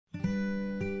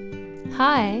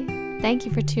Hi, thank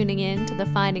you for tuning in to the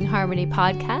Finding Harmony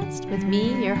podcast with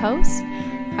me, your host,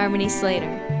 Harmony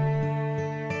Slater.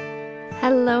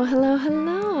 Hello, hello,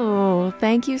 hello.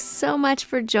 Thank you so much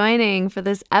for joining for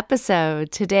this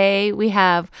episode. Today we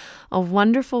have a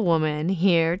wonderful woman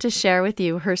here to share with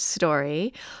you her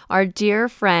story. Our dear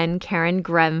friend Karyn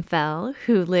Grenfell,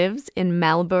 who lives in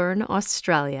Melbourne,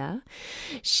 Australia.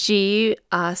 She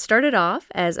started off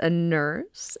as a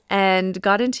nurse and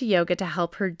got into yoga to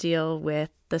help her deal with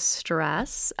the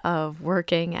stress of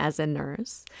working as a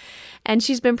nurse. And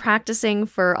she's been practicing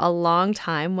for a long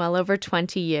time, well over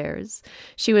 20 years.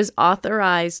 She was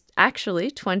authorized actually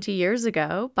 20 years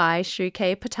ago by Sri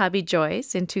K. Pattabhi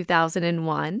Jois in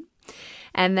 2001.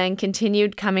 And then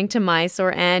continued coming to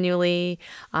Mysore annually,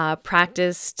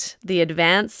 practiced the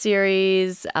advanced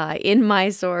series in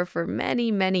Mysore for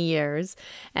many, many years,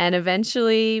 and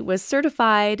eventually was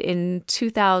certified in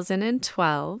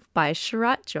 2012 by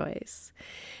Sharat Jois.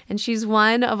 And she's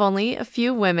one of only a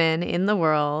few women in the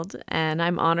world, and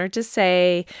I'm honored to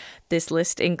say this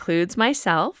list includes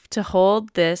myself to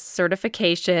hold this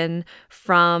certification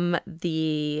from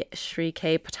the Sri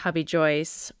K. Pattabhi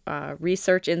Jois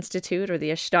Research Institute, or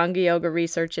the Ashtanga Yoga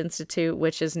Research Institute,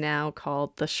 which is now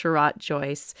called the Sharat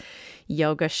Jois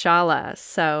Yogashala.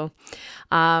 So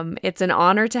it's an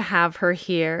honor to have her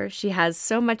here. She has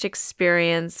so much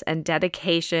experience and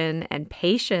dedication and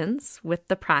patience with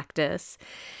the practice,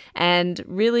 and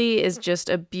really is just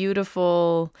a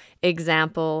beautiful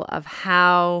example of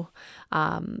how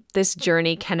this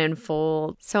journey can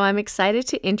unfold. So I'm excited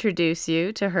to introduce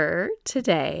you to her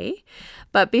today.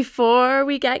 But before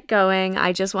we get going,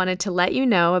 I just wanted to let you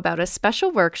know about a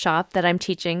special workshop that I'm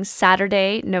teaching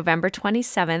Saturday, November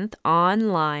 27th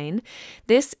online.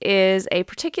 This is a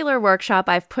particular workshop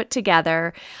I've put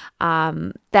together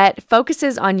that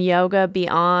focuses on yoga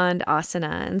beyond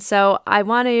asana. And so I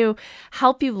want to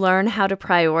help you learn how to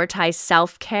prioritize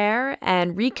self-care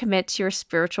and recommit to your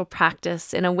spiritual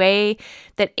practice in a way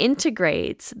that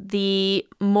integrates the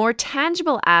more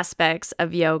tangible aspects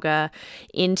of yoga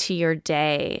into your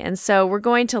day. And so we're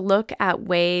going to look at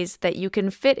ways that you can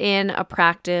fit in a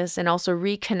practice and also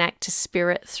reconnect to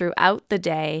spirit throughout the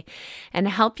day and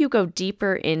help you go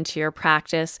deeper into your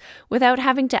practice without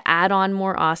having to add on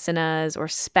more asanas or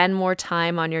spend more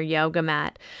time on your yoga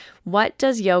mat. What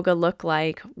does yoga look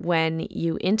like when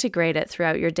you integrate it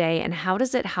throughout your day, and how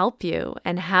does it help you?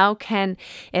 And how can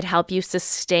it help you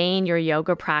sustain your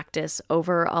yoga practice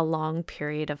over a long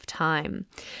period of time?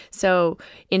 So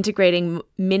integrating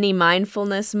mini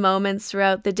mindfulness moments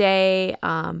throughout the day,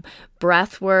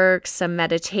 breath work, some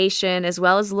meditation, as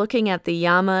well as looking at the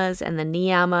yamas and the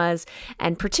niyamas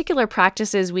and particular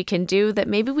practices we can do that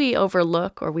maybe we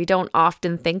overlook or we don't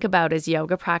often think about as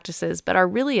yoga practices, but are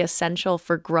really essential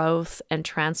for growth and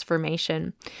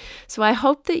transformation. So I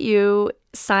hope that you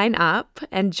sign up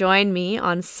and join me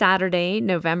on Saturday,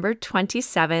 November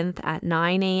 27th at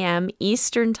 9 a.m.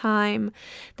 Eastern Time.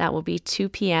 That will be 2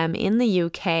 p.m. in the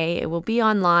UK. It will be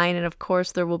online, and of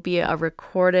course there will be a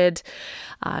recorded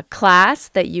class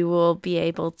that you will be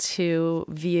able to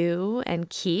view and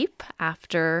keep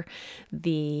after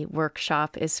the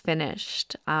workshop is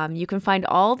finished. You can find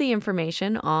all the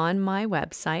information on my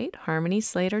website,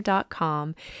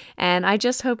 harmonyslater.com, and I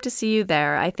just hope to see you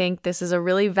there. I think this is a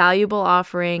really valuable offering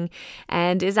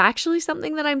and is actually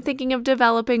something that I'm thinking of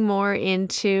developing more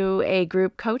into a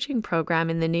group coaching program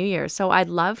in the new year. So I'd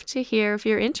love to hear if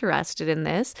you're interested in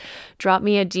this. Drop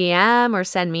me a DM or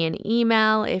send me an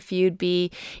email if you'd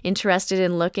be interested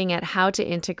in looking at how to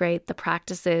integrate the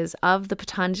practices of the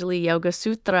Patanjali Yoga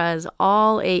Sutras,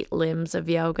 all 8 limbs of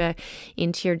yoga,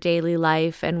 into your daily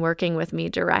life and working with me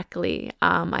directly.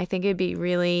 I think it'd be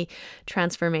really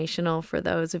transformational for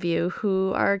those of you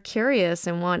who are curious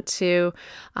and want to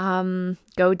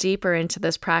go deeper into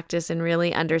this practice and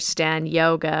really understand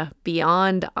yoga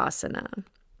beyond asana.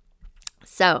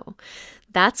 So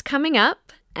that's coming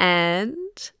up, and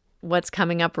what's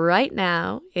coming up right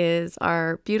now is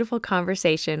our beautiful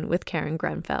conversation with Karyn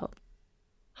Grenfell.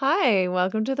 Hi,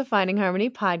 welcome to the Finding Harmony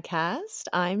podcast.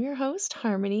 I'm your host,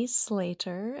 Harmony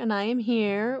Slater, and I am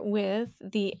here with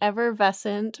the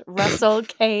effervescent Russell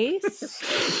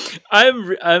Case.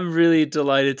 I'm really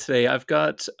delighted today. we've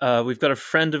got a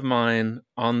friend of mine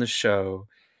on the show,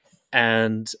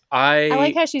 and I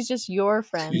like how she's just your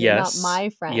friend, yes, and not my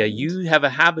friend. Yeah, you have a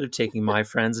habit of taking my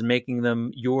friends and making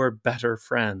them your better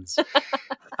friends.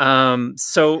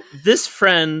 So this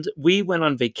friend, we went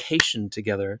on vacation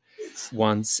together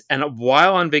once, and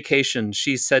while on vacation,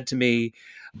 she said to me,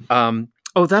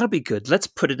 "Oh, that'll be good. Let's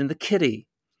put it in the kitty."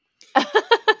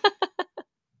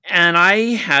 And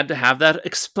I had to have that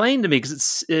explained to me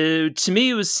because to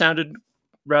me it sounded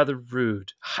rather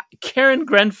rude. Hi, Karyn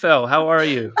Grenfell, how are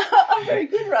you? I'm very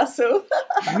good, Russell.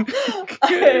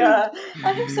 I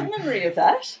have some memory of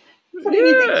that. Putting in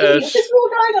the kitty because we were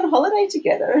going on holiday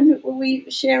together and we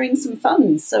were sharing some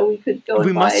funds so we could go and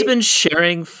we must have been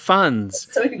sharing funds.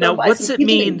 So we could now, go buy what's some it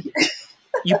mean?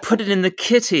 You put it in the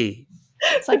kitty.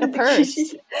 It's like a purse.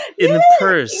 In the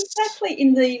purse. Exactly,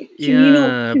 in the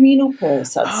communal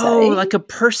purse, I'd say. Oh, like a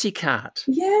Percy cat.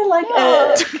 Yeah, like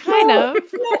kind of.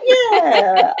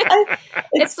 Yeah.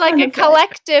 It's like a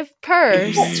collective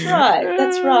purse.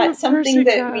 That's right. Something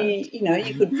that we,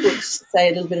 you could put, say,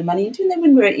 a little bit of money into. And then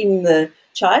when we're in the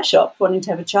chai shop wanting to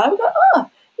have a chai, we go,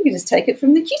 you can just take it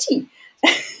from the kitty.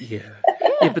 Yeah,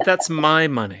 but that's my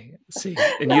money. See,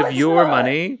 and you have your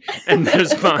money, and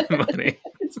there's my money.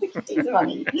 It's the kitty's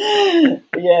money.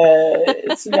 Yeah,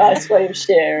 it's a nice way of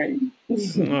sharing.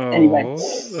 Anyway,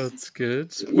 that's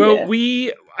good. Well,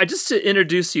 just to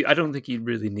introduce you, I don't think you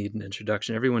really need an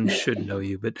introduction. Everyone should know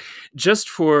you, but just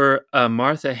for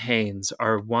Martha Haynes,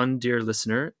 our one dear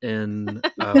listener in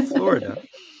Florida.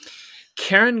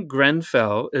 Karyn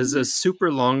Grenfell is a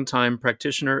super long-time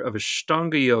practitioner of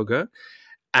Ashtanga yoga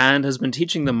and has been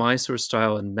teaching the Mysore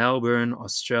style in Melbourne,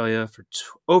 Australia for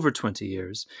over 20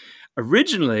 years.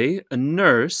 Originally a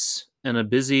nurse in a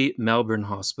busy Melbourne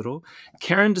hospital,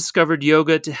 Karyn discovered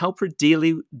yoga to help her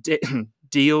deal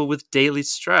with daily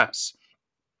stress.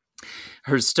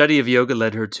 Her study of yoga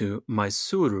led her to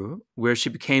Mysuru, where she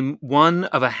became one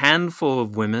of a handful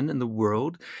of women in the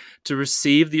world to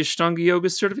receive the Ashtanga Yoga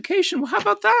certification. Well, how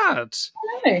about that?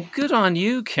 Hello. Good on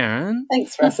you, Karyn.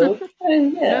 Thanks, Russell.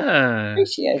 Yeah.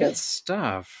 Appreciate good it.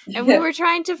 stuff. And we were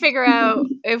trying to figure out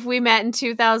if we met in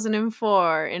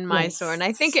 2004 in Mysore.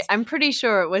 Yes. And I'm pretty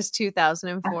sure it was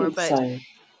 2004. But so.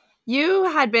 You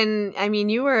had been,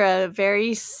 you were a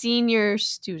very senior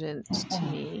student to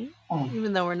me,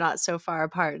 even though we're not so far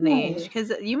apart in age.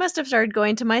 Because you must have started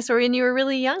going to Mysore when you were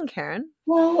really young, Karyn.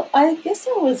 Well, I guess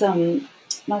I was,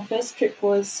 my first trip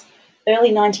was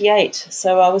early 98.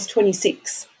 So I was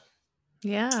 26.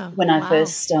 Yeah. When I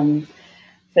first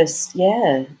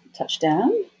touched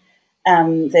down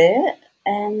there.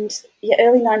 And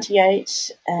early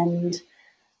 98. And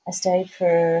I stayed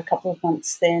for a couple of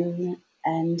months then.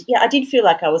 And, I did feel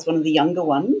like I was one of the younger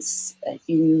ones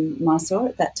in Mysore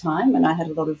at that time, and I had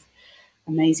a lot of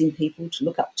amazing people to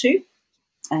look up to.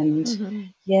 And,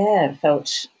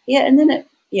 felt, and then it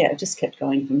just kept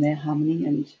going from there, harmony,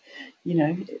 and,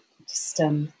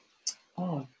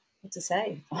 what to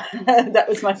say? That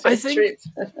was my first trip.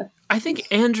 I think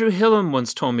Andrew Hillam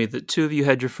once told me that two of you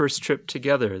had your first trip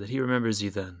together, that he remembers you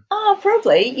then. Oh,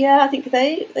 probably, yeah. I think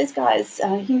those guys,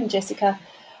 him and Jessica,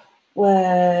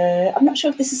 I'm not sure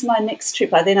if this is my next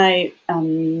trip. I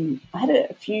had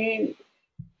a few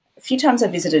times I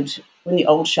visited when the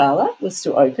old Shala was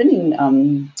still open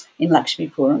in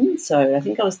Lakshmipuram. So I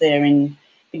think I was there in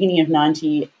beginning of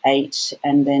 98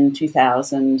 and then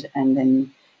 2000 and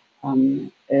then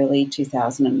early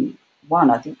 2001,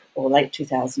 I think, or late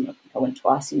 2000. I went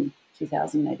twice in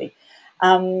 2000 maybe.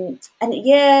 Him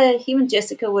and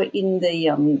Jessica were in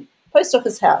the post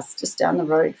office house just down the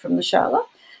road from the Shala.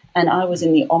 And I was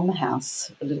in the Om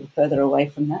house a little further away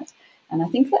from that. And I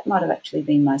think that might have actually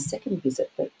been my second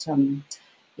visit. But,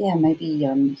 maybe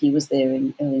he was there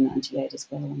in early 98 as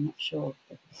well. I'm not sure.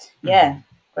 But,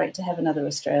 great to have another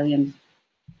Australian.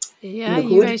 Yeah,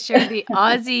 you guys share the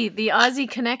Aussie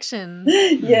connection.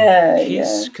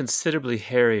 He's considerably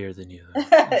hairier than you.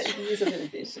 He is a little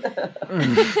bit.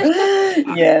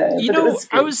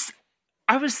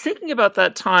 I was thinking about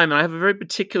that time, and I have a very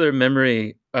particular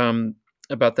memory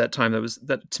about that time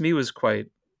that to me was quite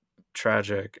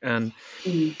tragic. And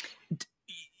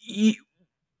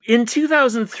in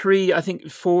 2003, I think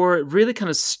it really kind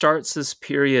of starts this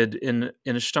period in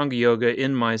Ashtanga Yoga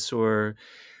in Mysore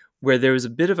where there was a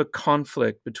bit of a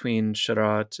conflict between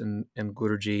Sharat and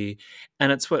Guruji,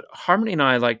 and it's what Harmony and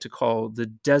I like to call the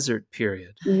desert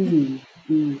period. And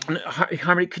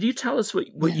Harmony, could you tell us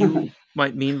what you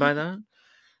might mean by that?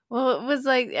 Well, it was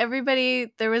like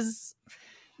there was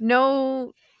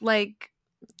no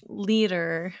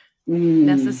leader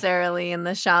necessarily in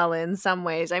the Shala in some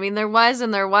ways. There was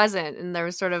and there wasn't, and there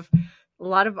was sort of a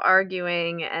lot of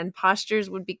arguing, and postures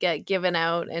would get given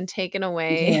out and taken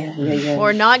away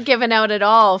or not given out at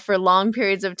all for long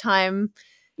periods of time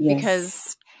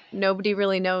because nobody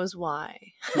really knows why.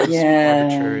 It's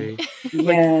arbitrary.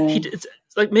 It's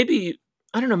like maybe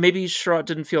I don't know, maybe Sharat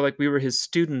didn't feel like we were his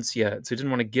students yet, so he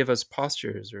didn't want to give us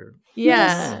postures or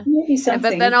Yeah. Maybe But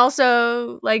something. then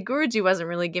also, like, Guruji wasn't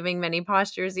really giving many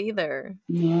postures either.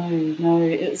 No.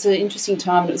 It was an interesting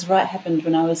time. It was happened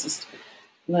when I was just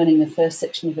learning the first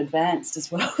section of advanced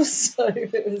as well. So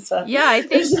it was I it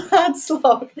think was a hard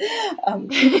slog.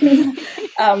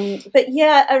 But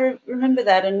yeah, I remember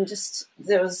that, and just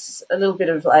there was a little bit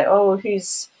of like, oh,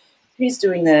 who's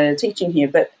doing the teaching here?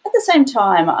 But at the same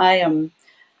time, I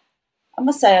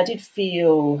must say I did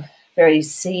feel very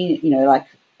seen. Like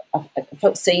I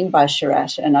felt seen by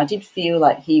Sharat, and I did feel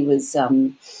like he was.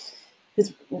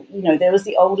 Because there was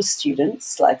the older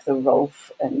students like the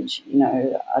Rolf and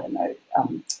I don't know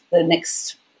the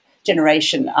next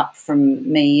generation up from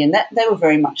me, and that they were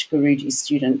very much Guruji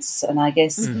students, and I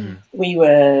guess we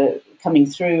were coming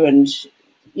through, and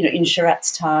in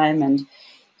Sharat's time, and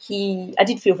I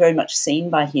did feel very much seen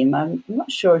by him. I'm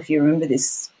not sure if you remember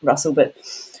this, Russell, but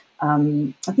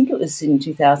I think it was in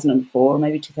 2004 or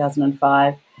maybe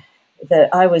 2005 that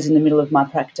I was in the middle of my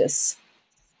practice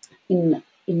in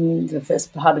the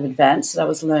first part of advanced that I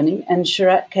was learning, and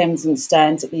Sharat comes and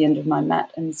stands at the end of my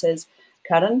mat and says,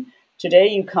 "Karyn, today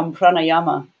you come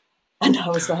pranayama," and I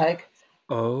was like,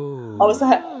 oh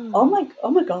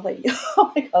my golly,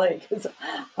 oh my golly, because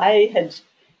I had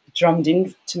drummed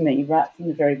into me right from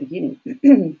the very beginning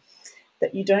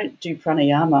that you don't do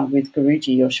pranayama with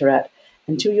Guruji or Sharat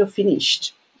until you're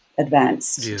finished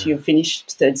advanced, until you're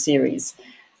finished third series.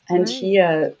 And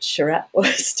here Sharat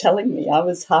was telling me, I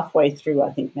was halfway through,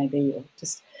 I think maybe, or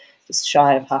just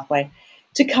shy of halfway,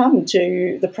 to come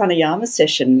to the pranayama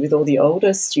session with all the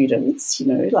older students,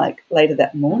 like later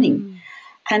that morning.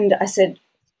 And I sort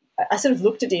of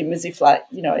looked at him as if like,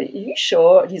 are you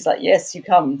sure? And he's like, yes, you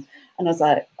come. And I was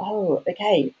like, oh,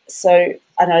 okay. So,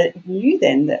 and I knew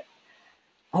then that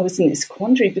I was in this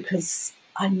quandary because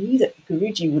I knew that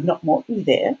Guruji would not want me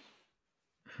there.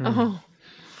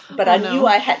 But I knew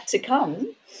I had to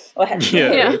come, or had to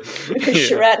go, because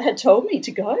Sharat had told me to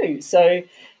go. So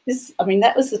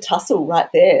that was the tussle right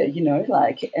there,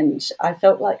 and I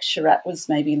felt like Sharat was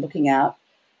maybe looking out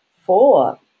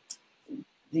for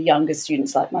the younger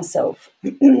students like myself,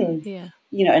 and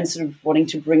sort of wanting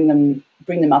to bring them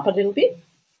up a little bit.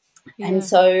 Yeah. And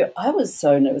so I was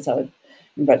so nervous. I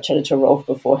remember I chatted to Rolf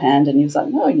beforehand, and he was like,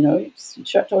 no,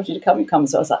 Sharat told you to come, you come.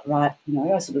 So I was like, right,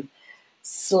 I sort of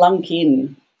slunk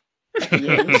in at the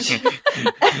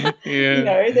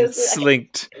end. There was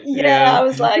slinked. I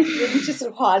was like, really just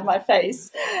sort of hide my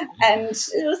face. And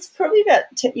it was probably about,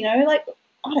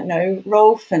 I don't know,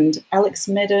 Rolf and Alex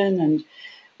Medden and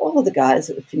all of the guys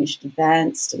that were finished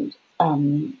advanced, and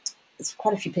there's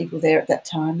quite a few people there at that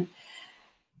time.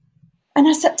 And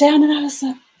I sat down and I was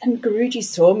like, and Guruji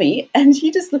saw me and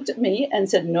he just looked at me and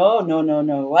said, no,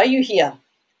 why are you here?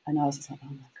 And I was just like, oh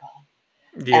my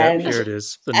God. Yeah, here it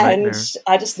is, the nightmare. And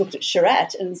I just looked at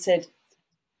Sharat and said,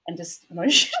 and just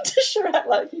motioned to Sharat,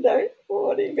 like,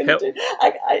 what are you going to do?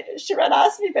 Sharat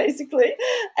asked me basically.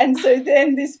 And so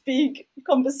then this big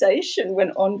conversation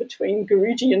went on between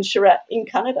Guruji and Sharat in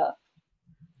Canada.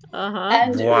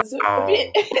 And it was a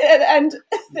bit, and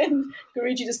then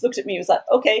Guruji just looked at me and was like,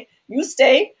 okay, you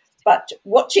stay, but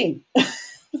watching.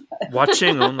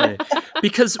 Watching only.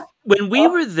 Because when we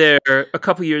were there a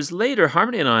couple years later,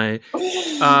 Harmony and I,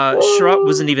 Sharat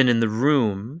wasn't even in the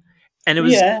room. And it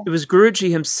was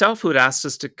Guruji himself who had asked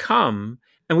us to come,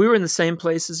 and we were in the same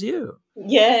place as you.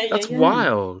 That's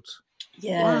wild.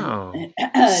 Yeah. Wow.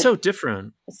 So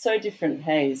different. So different,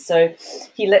 hey. So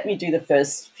he let me do the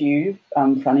first few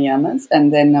pranayamas,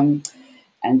 and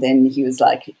then he was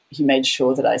like, he made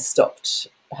sure that I stopped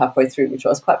halfway through, which I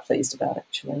was quite pleased about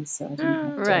actually. So I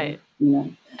didn't have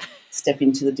to, step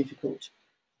into the difficult.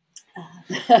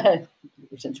 But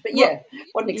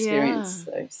what an experience.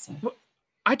 Yeah. So.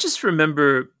 I just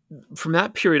remember from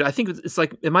that period, I think it's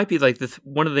like, it might be like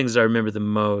one of the things I remember the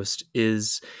most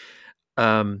is,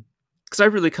 because I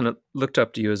really kind of looked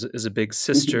up to you as a big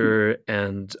sister,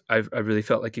 and I really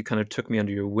felt like you kind of took me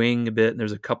under your wing a bit. And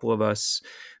there's a couple of us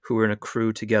who were in a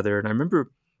crew together. And I remember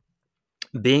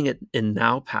being in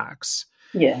Nowpax.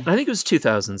 Yeah. I think it was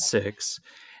 2006.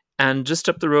 And just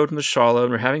up the road from the Shala,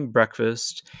 and we're having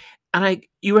breakfast. And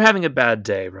you were having a bad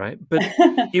day, right? But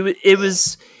it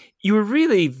was, you were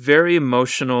really very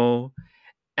emotional,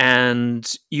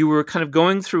 and you were kind of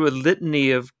going through a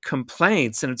litany of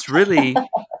complaints. And it's really...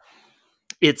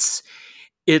 It's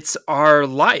our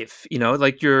life,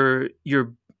 like you're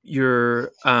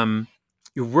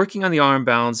working on the arm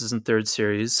balances in third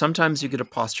series. Sometimes you get a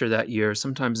posture that year,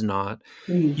 sometimes not.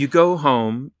 You go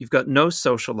home, you've got no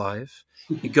social life.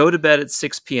 You go to bed at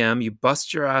 6 p.m., you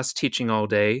bust your ass teaching all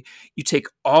day, you take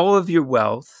all of your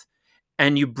wealth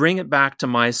and you bring it back to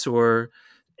Mysore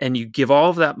and you give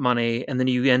all of that money, and then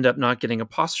you end up not getting a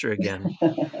posture again.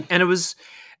 And it was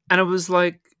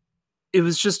like, it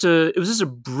was just a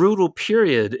brutal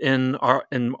period in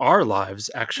our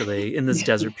lives, actually, in this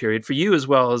desert period, for you as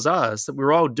well as us, that we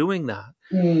were all doing that.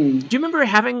 Mm. Do you remember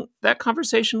having that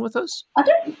conversation with us? I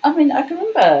can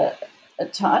remember a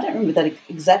time. I don't remember that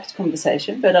exact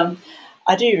conversation, but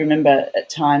I do remember at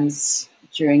times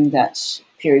during that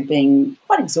period being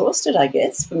quite exhausted, I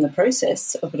guess, from the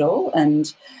process of it all.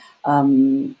 And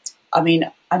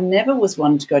I never was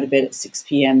one to go to bed at 6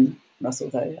 p.m., Russell,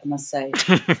 though, I must say.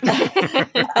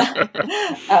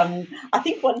 I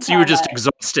think one time... So you were just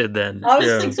exhausted then? I was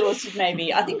just exhausted,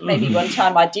 maybe. I think maybe one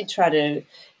time I did try to,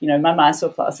 my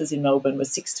Mysore classes in Melbourne were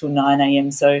 6 till 9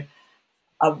 a.m, so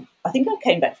I think I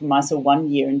came back from Mysore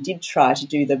one year and did try to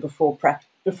do the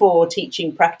before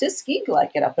teaching practice gig,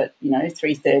 like get up at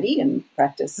 3:30 and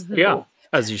practice. Yeah,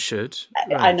 as you should.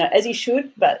 Right. I know, as you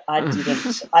should, but I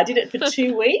didn't. I did it for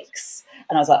 2 weeks,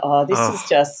 and I was like, "Oh, this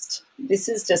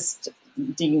is just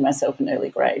digging myself an early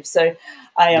grave." So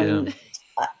I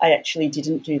actually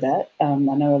didn't do that. I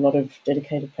know a lot of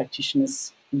dedicated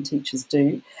practitioners and teachers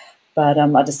do, but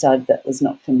I decided that was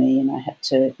not for me, and I had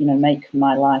to make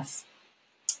my life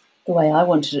the way I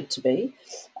wanted it to be.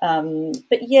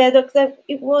 But yeah, look,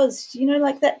 it was,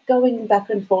 like that going back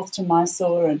and forth to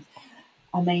Mysore. And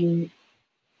I mean,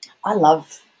 I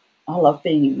love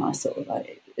being in Mysore.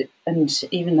 And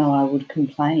even though I would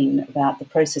complain about the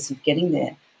process of getting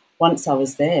there, once I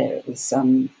was there, it was,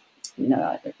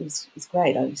 it was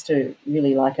great. I used to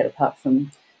really like it, apart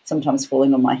from sometimes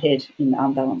falling on my head in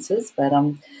arm balances, but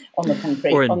on the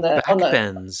concrete, or in on the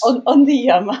bends. on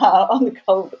the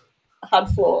cold hard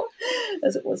floor,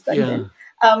 as it was back then.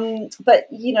 But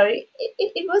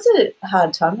it was a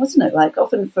hard time, wasn't it? Like,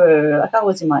 often I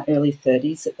was in my early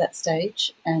 30s at that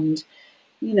stage, and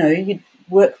you'd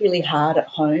work really hard at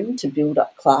home to build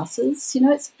up classes.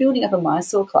 It's building up a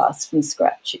Mysore class from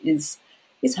scratch is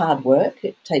hard work.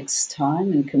 It takes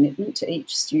time and commitment to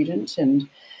each student, and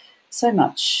so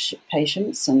much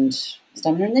patience and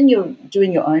stamina. And then you're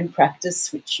doing your own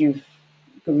practice, which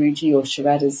Guruji or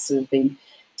Sharadas sort of been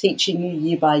teaching you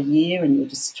year by year, and you're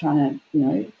just trying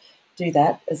to do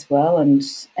that as well. And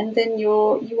then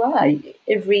you are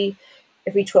every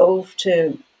 12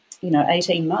 to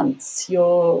 18 months,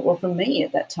 well, for me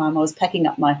at that time, I was packing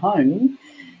up my home,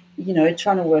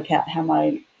 trying to work out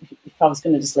if I was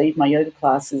going to just leave my yoga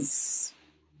classes,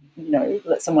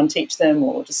 let someone teach them,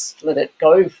 or just let it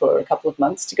go for a couple of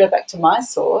months to go back to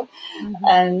Mysore. Mm-hmm.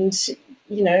 and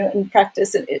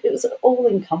practice. It was all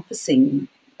encompassing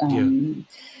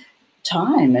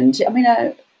time. And I mean,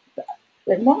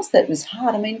 whilst that was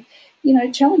hard, I mean,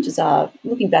 challenges are,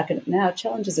 looking back at it now,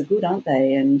 challenges are good, aren't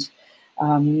they? And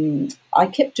I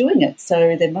kept doing it,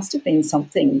 so there must have been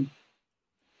something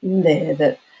in there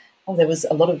that, there was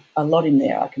a lot in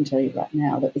there, I can tell you right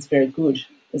now, that was very good,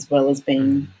 as well as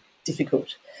being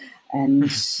difficult. And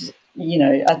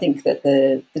I think that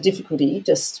the difficulty it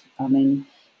just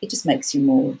makes you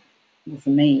more, for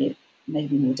me, it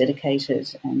made me more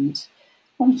dedicated and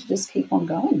wanted to just keep on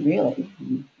going, really,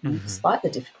 despite the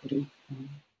difficulty.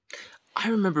 I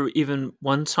remember even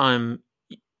one time,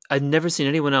 I'd never seen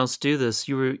anyone else do this.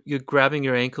 You're grabbing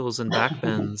your ankles and back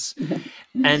bends,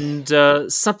 and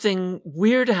something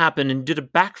weird happened, and you did a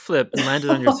backflip and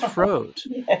landed on your throat.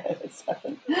 Yeah, that's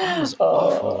happened. That was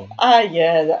awful. I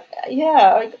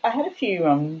had a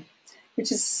few,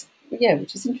 which is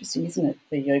interesting, isn't it,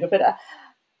 for yoga? But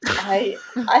I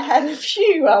had a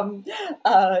few, I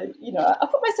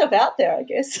put myself out there, I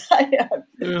guess. I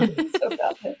put myself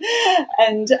out there,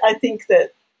 and I think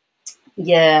that.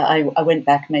 Yeah, I went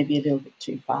back maybe a little bit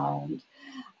too far,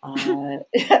 and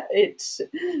maybe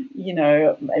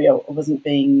I wasn't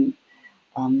being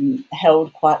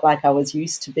held quite like I was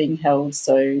used to being held.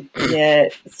 So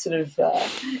it sort of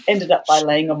ended up by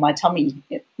laying on my tummy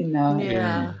at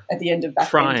the end of back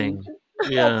crying.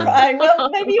 Crying. Well,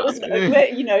 maybe it was.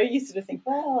 You sort of think,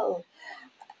 well,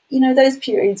 those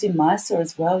periods in Mysore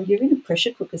as well. You're in a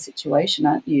pressure cooker situation,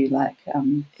 aren't you? Like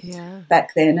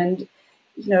back then, and.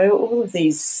 All of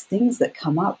these things that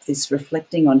come up, this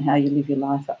reflecting on how you live your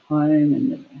life at home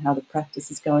and how the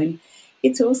practice is going,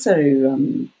 it's also,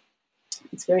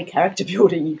 it's very character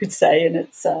building, you could say, and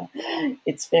it's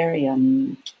very, I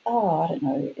don't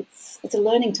know, it's a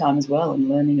learning time as well, and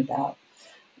learning about,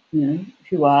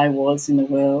 who I was in the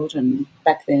world, and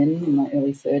back then in my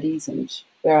early 30s, and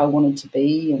where I wanted to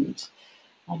be, and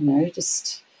I don't know,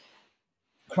 just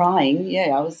crying.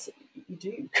 Yeah, I was... you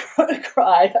do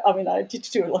cry. I mean, I did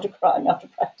do a lot of crying after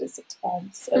practice at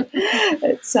times.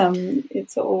 So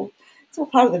it's all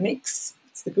part of the mix.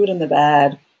 It's the good and the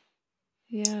bad.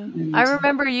 Yeah. I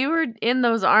remember you were in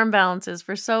those arm balances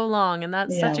for so long, and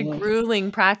that's such a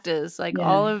grueling practice, like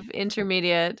all of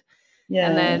intermediate. Yeah.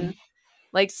 And then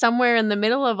like somewhere in the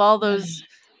middle of all those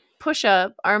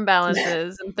push-up arm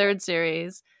balances in third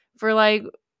series for like,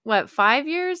 what, 5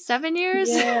 years, 7 years?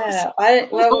 Yeah. A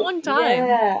long time.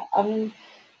 Yeah.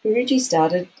 Guruji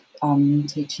started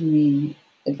teaching me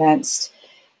advanced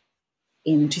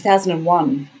in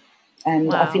 2001,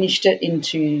 and I finished it in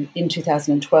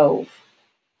 2012.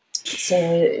 So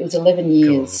it was 11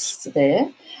 years there.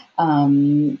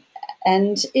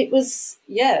 And it was,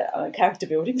 character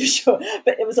building for sure.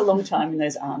 But it was a long time in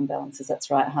those arm balances.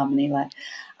 That's right, harmony. Like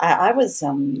I was,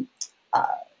 I mean,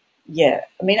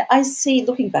 I see,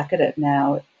 looking back at it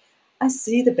now, I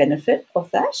see the benefit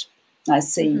of that. I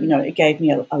see, it gave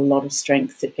me a lot of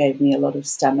strength. It gave me a lot of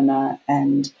stamina,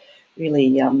 and really,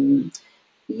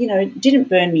 didn't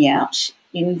burn me out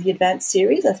in the advanced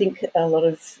series. I think a lot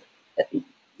of,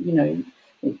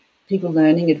 people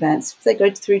learning advanced, if they go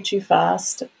through too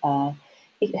fast,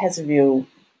 it has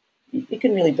it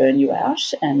can really burn you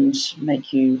out and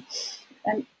make you,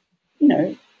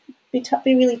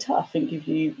 be really tough and give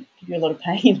you a lot of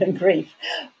pain and grief.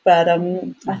 But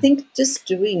I think just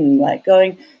so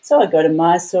I go to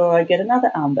Mysore, I get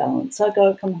another arm balance. I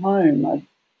come home, I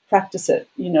practice it,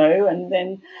 and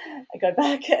then I go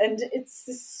back, and it's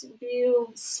this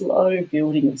real slow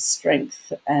building of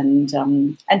strength and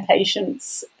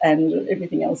patience and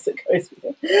everything else that goes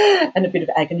with it, and a bit of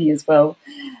agony as well.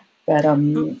 But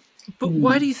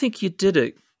why do you think you did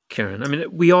it, Karyn? I mean,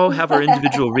 we all have our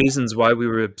individual reasons why we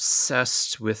were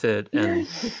obsessed with it, and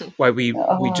why we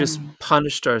just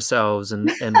punished ourselves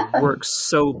and worked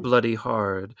so bloody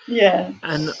hard. Yeah.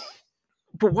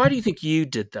 But why do you think you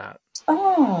did that?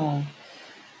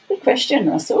 Good question,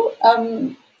 Russell.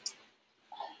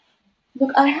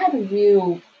 Look, I had a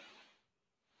real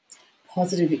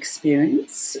positive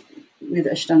experience with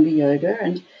Ashtanga yoga,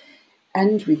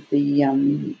 and with the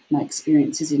my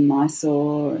experiences in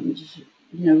Mysore, and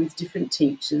with different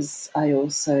teachers I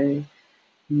also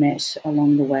met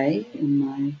along the way in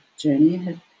my journey. I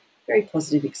had very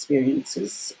positive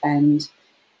experiences, and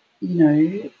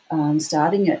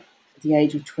starting at the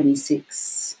age of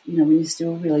 26, when you're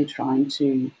still really trying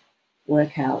to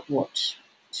work out what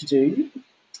to do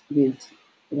with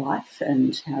life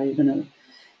and how you're going to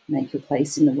make your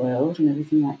place in the world and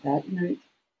everything like that,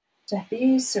 to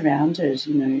be surrounded,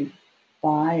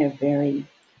 by a very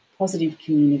positive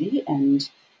community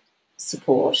and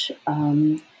support,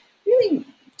 really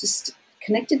just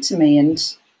connected to me,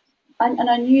 and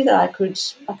I knew that I could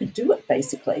do it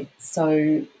basically.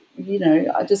 So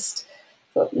I just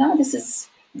thought, no, this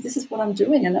is what I'm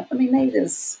doing. And I mean, maybe I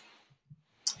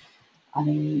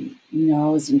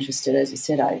was interested, as you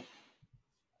said. I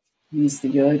used the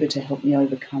yoga to help me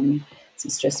overcome some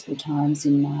stressful times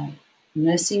in my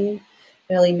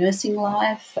early nursing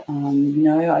life.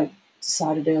 I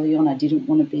decided early on I didn't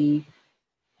want to be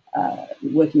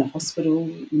work in a hospital,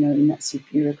 in that sort of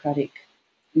bureaucratic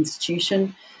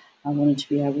institution. I wanted to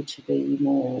be able to be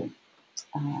more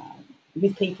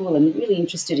with people, and really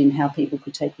interested in how people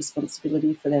could take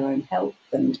responsibility for their own health,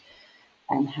 and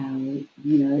how,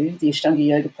 the Ashtanga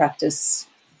yoga practice,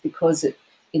 because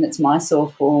in its Mysore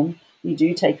form, you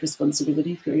do take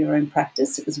responsibility for your own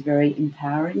practice. It was a very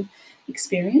empowering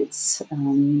experience.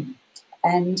 And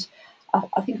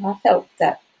I think I felt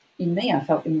that in me. I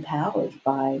felt empowered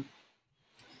by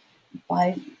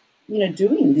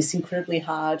doing this incredibly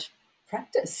hard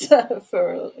practice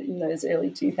for in those early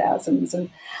 2000s, and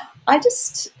I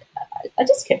just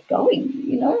kept going.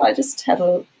 I just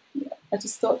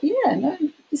thought, no,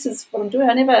 this is what I'm doing.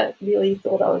 I never really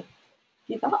thought I would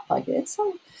give up, I guess.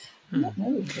 I don't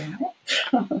know.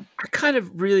 I kind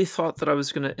of really thought that I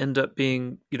was going to end up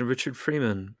being, Richard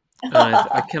Freeman. And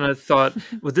I kind of thought,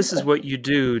 well, this is what you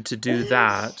do to do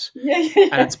that.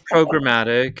 And it's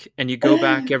programmatic, and you go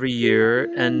back every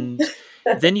year, and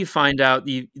then you find out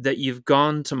that you've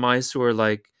gone to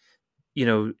Mysore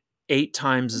 8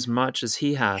 times as much as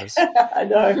he has. I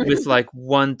know. With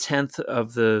 1/10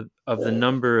 of the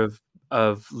number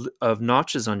of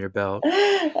notches on your belt.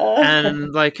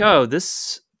 And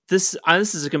this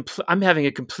is I'm having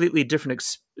a completely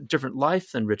different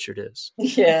life than Richard is.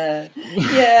 Yeah.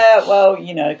 Well,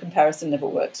 comparison never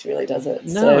works, really, does it?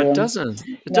 No, it doesn't.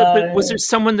 But was there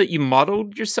someone that you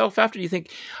modeled yourself after? Do you think,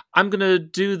 I'm going to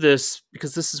do this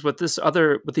because this is what these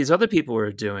other people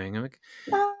are doing? I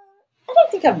don't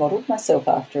think I modelled myself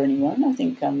after anyone. I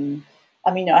think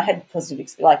I mean, I had positive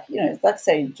experience, like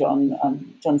say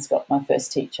John Scott, my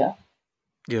first teacher.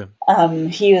 Yeah.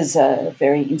 He was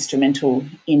very instrumental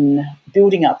in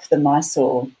building up the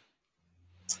Mysore,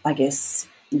 I guess,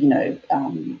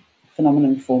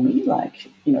 phenomenon for me. Like,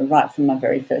 right from my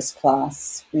very first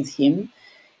class with him,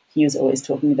 he was always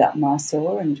talking about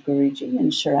Mysore and Guruji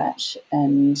and Sharat.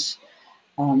 And,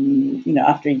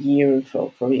 after a year of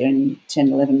probably only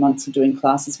 10, 11 months of doing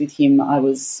classes with him, I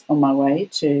was on my way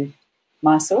to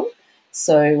Mysore.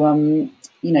 So,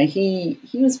 he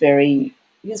was very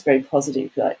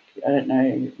positive. Like, I don't know,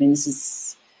 I mean, this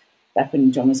is back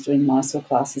when John was doing Mysore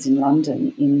classes in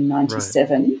London in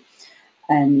 97. Right.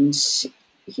 And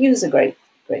he was a great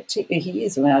teacher. He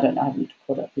is. I mean, I don't know. I haven't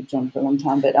caught up with John for a long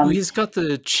time, but he's got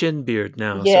the chin beard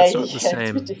now, yeah, so it's not the same. It's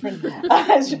a bit different.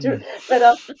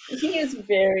 But he is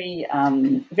very,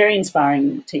 very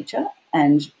inspiring teacher,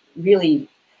 and really,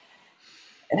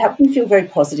 it helped me feel very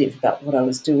positive about what I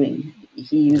was doing.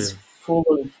 He was full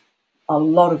of a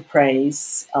lot of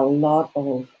praise, a lot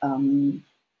of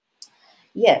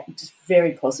just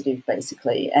very positive,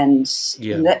 basically. And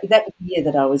in that year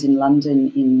that I was in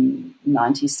London in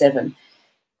 97,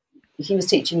 he was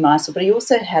teaching Mysore, but he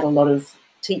also had a lot of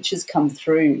teachers come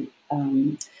through.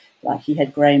 Like he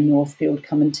had Graham Northfield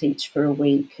come and teach for a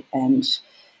week, and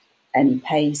Annie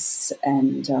Pace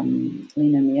and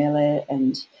Lena Miele.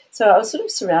 And so I was sort of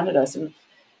surrounded. I sort of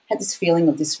had this feeling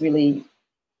of this really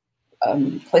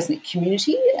close-knit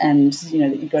community, and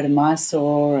that you go to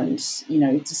Mysore, and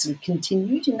it just sort of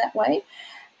continued in that way.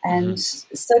 And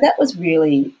so that was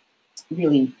really,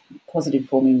 really positive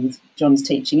for me with John's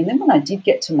teaching. And then when I did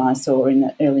get to Mysore in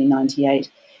the early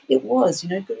 98, it was,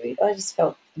 I just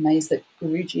felt amazed that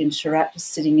Guruji and Sharat,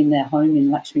 just sitting in their home in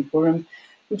Lakshmipuram,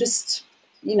 were just,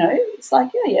 it's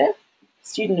like,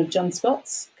 student of John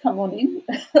Scott's, come on in,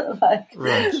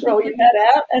 roll your mat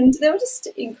out. And they were just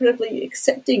incredibly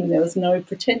accepting. There was no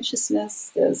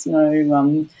pretentiousness. There was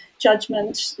no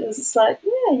judgment. It was just like,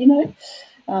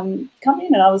 come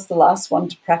in. And I was the last one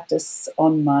to practice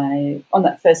on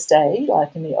that first day,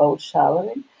 like in the old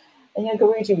Shala. And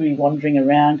Guruji would be wandering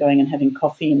around, going and having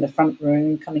coffee in the front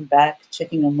room, coming back,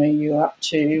 checking on where you were up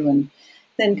to, and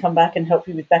then come back and help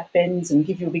you with back bends and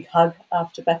give you a big hug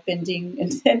after back bending.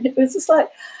 And then it was like,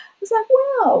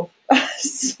 wow,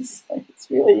 it's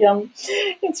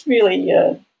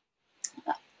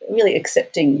really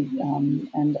accepting,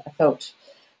 and I felt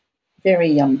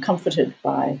very comforted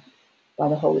by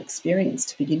the whole experience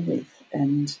to begin with.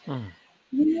 And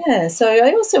so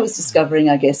I also was discovering,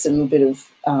 I guess, a little bit of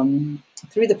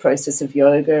through the process of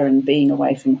yoga and being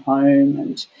away from home,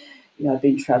 and I've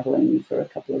been traveling for a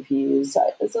couple of years.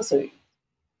 I was also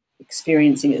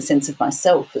experiencing a sense of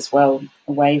myself as well,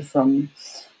 away from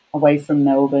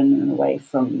Melbourne and away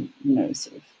from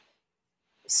sort of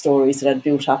stories that I'd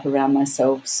built up around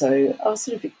myself. So I was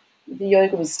the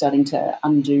yoga was starting to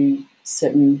undo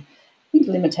certain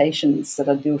limitations that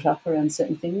I'd built up around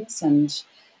certain things, and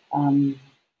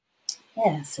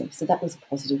so that was a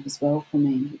positive as well for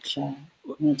me, which I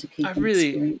wanted to keep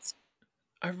experiencing.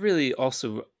 I really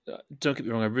also, don't get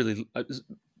me wrong, I really,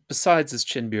 besides his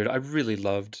chin beard, I really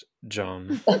loved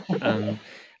John.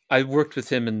 I worked with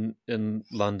him in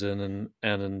London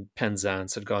and in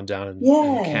Penzance, had gone down and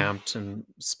camped and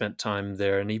spent time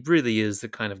there. And he really is the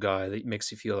kind of guy that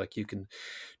makes you feel like you can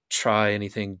try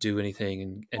anything, do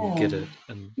anything, and get it.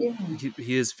 And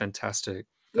he is fantastic.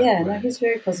 He's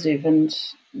very positive. And,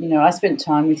 I spent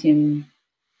time with him.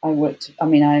 I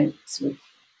sort of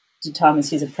did time as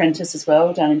his apprentice as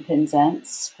well down in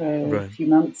Penzance for a few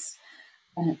months.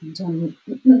 And, so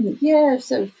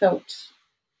it felt...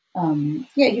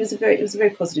 it was a very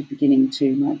positive beginning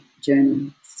to my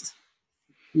journey. It's just,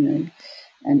 and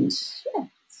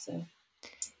so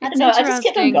I don't know. I just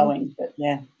kept on going, but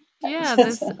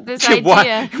this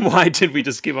idea. Why did we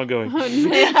just keep on going?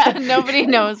 Nobody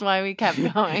knows why we kept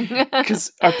going.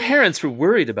 Because our parents were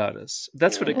worried about us.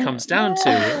 That's what it comes down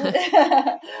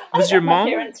to. Was your mom?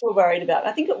 My parents were worried about.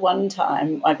 I think at one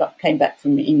time I came back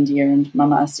from India, and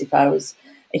Mum asked if I was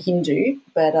a Hindu,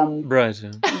 but and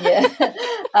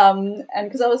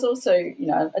because I was also,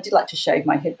 I did like to shave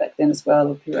my head back then as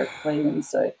well, periodically, and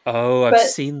so. I've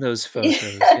seen those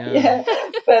photos.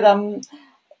 But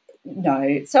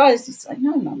no. So I was just like,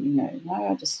 no, Mum, no.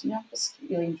 I just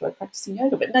really enjoy practicing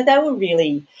yoga. But no, they were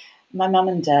really. My mum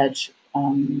and dad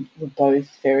were both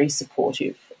very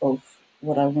supportive of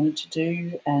what I wanted to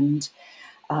do, and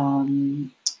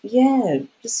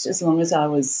just as long as I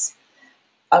was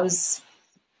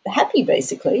happy,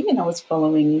 basically, and I was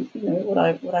following, what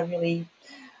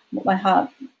my heart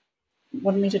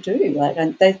wanted me to do. Like,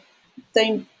 and they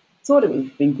thought it would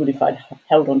have been good if I'd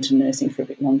held on to nursing for a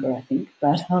bit longer, I think,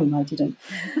 but I didn't.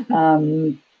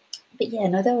 But yeah,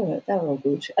 no, they were all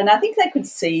good, and I think they could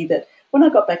see that when I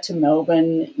got back to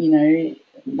Melbourne,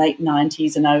 late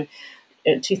 90s, and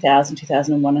 2000,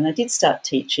 2001, and I did start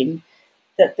teaching,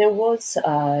 that there were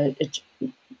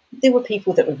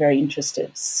people that were very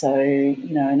interested. So,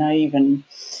 and I even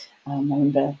I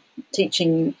remember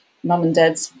teaching mum and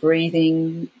dad's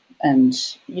breathing and,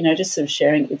 just sort of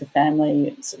sharing it with the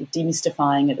family, sort of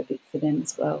demystifying it a bit for them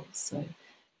as well. So,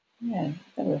 yeah,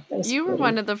 that was You were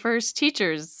one of the first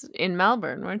teachers in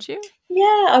Melbourne, weren't you?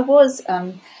 Yeah, I was.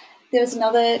 There was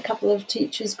another couple of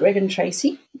teachers, Greg and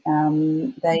Tracy.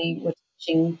 They were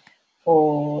teaching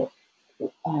for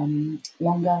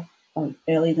longer,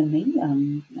 earlier than me.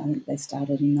 I think they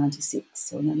started in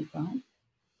 96 or 95.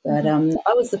 But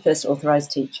I was the first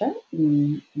authorised teacher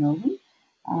in Melbourne.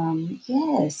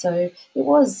 So it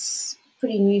was a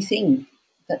pretty new thing,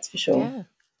 that's for sure.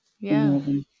 Yeah. In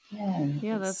Melbourne.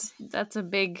 Yeah, that's a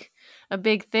big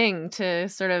thing to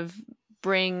sort of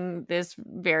bring this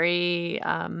very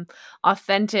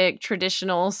authentic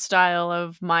traditional style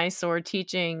of Mysore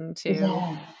teaching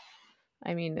to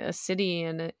I mean, a city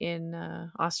in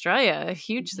Australia, a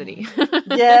huge city.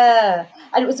 Yeah,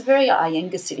 and it was a very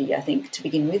Iyengar city, I think, to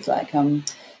begin with. Like,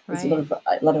 there's a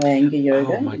lot of Iyengar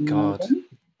yoga. Oh my God. Melbourne.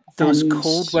 Those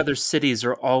cold weather cities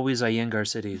are always Iyengar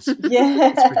cities.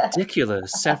 Yeah. It's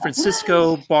ridiculous. San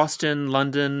Francisco, Boston,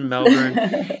 London, Melbourne,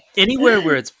 anywhere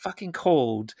where it's fucking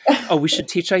cold. Oh, we should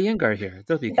teach Iyengar here.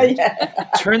 That'll be good. Yeah.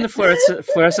 Turn the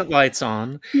fluorescent lights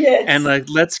on, and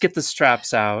let's get the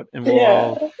straps out, and we'll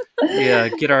all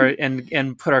get our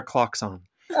and put our clocks on.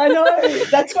 I know.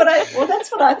 That's what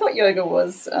I thought yoga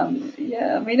was. I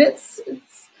mean, it's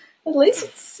at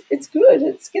least it's good.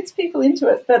 It gets people into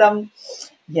it. But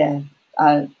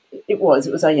it was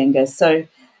Iyengar. So,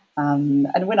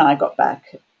 and when I got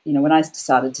back, when I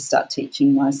decided to start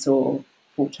teaching Mysore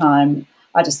full time,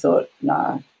 I just thought,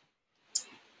 nah,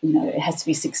 it has to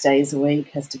be 6 days a week,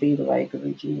 has to be the way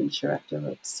Guruji and Shirak do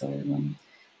it. So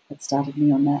that started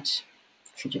me on that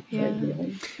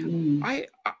trajectory, really.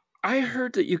 I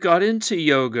heard that you got into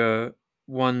yoga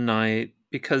one night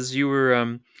because you were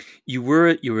a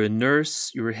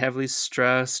nurse. You were heavily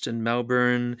stressed in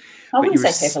Melbourne. I wouldn't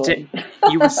say heavily.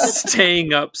 You were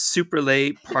staying up super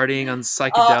late, partying on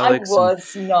psychedelics. I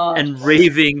was not. And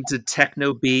raving to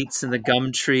techno beats and the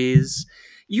gum trees.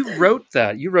 You wrote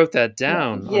that. You wrote that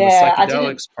down on the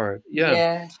psychedelics part. Yeah.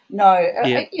 Yeah. No. I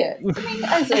mean,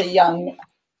 as a young,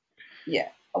 I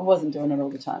wasn't doing it all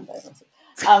the time, though.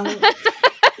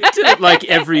 You did it like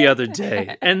every other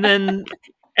day, and then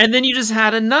you just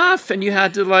had enough, and you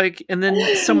had to and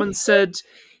then someone said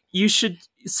you should.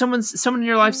 Someone in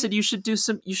your life said you should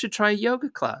try a yoga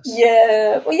class.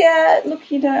 Yeah. Well, yeah. Look,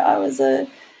 I was so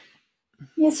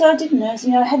I did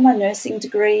nursing. I had my nursing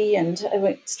degree, and I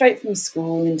went straight from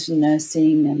school into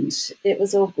nursing, and it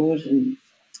was all good. And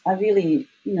I really,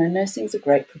 nursing's a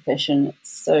great profession.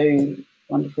 It's so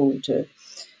wonderful to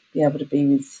be able to be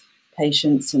with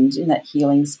patients and in that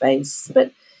healing space.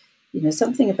 But,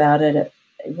 something about it,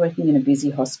 working in a busy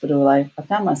hospital, I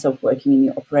found myself working in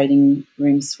the operating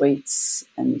room suites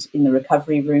and in the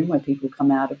recovery room where people come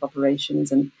out of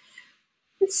operations. And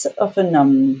it's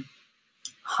often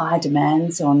high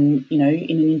demands on,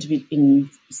 in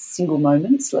single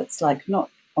moments. So it's like not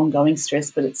ongoing stress,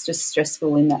 but it's just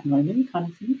stressful in that moment kind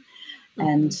of thing. Mm-hmm.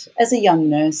 And as a young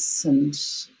nurse, and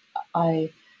I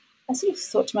sort of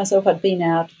thought to myself, I'd been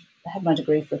out, I had my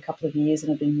degree for a couple of years,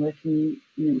 and I've been working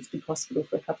in this big hospital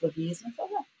for a couple of years, and I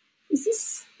thought, is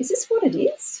this what it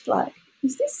is? Like,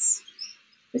 is this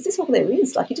all there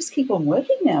is? Like, you just keep on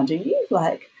working now, do you?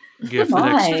 Like, for the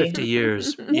next 50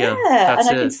 years. Yeah, that's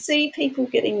and I can see people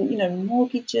getting,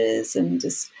 mortgages and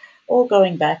just all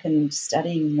going back and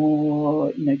studying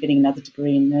more, getting another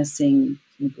degree in nursing,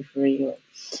 midwifery. I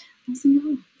was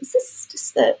thinking, is this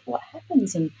just what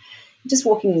happens? And just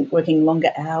working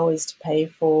longer hours to pay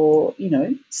for,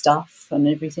 stuff and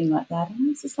everything like that. And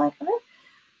it's just like, I don't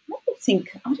think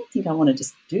I want to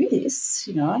just do this.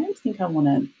 I don't think I want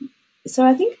to. So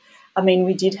I think,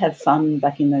 we did have fun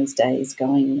back in those days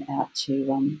going out to,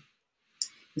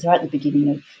 it was right at the beginning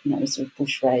of, sort of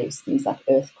bush raves, things like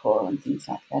Earth Core and things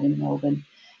like that in Melbourne.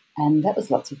 And that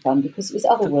was lots of fun because it was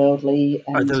otherworldly.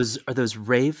 And are those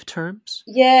rave terms?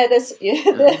 Yeah,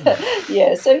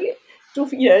 yeah. So,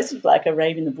 sort of like a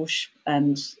rave in the bush,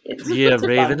 and it's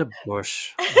rave in a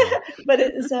bush. But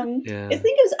it's I think it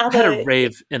was other. I had a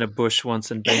rave in a bush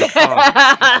once in Bangkok.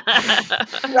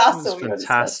 Russell, it was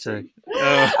fantastic.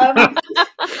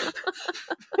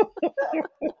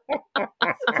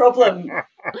 Problem.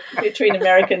 between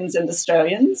Americans and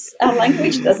Australians. Our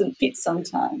language doesn't fit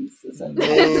sometimes. No,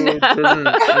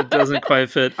 it doesn't quite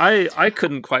fit. I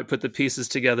couldn't quite put the pieces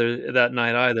together that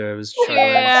night either. I was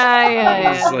trying.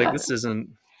 I was like, this isn't.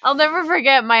 I'll never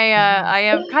forget my. I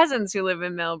have cousins who live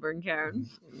in Melbourne, Karyn.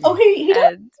 Oh, he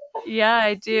does? Yeah,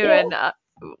 I do. Yeah. And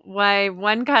my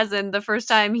one cousin, the first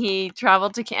time he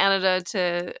traveled to Canada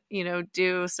to,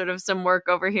 do sort of some work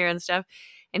over here and stuff,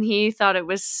 and he thought it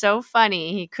was so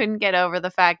funny. He couldn't get over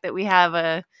the fact that we have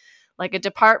a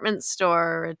department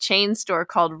store, a chain store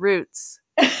called Roots.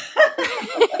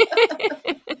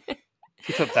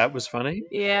 You thought that was funny?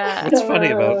 Yeah. What's funny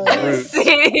about Roots?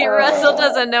 See, Russell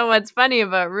doesn't know what's funny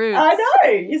about Roots. I know,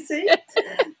 you see.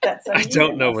 That's I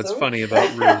don't know what's funny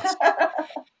about Roots.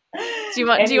 Do you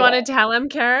want to tell him,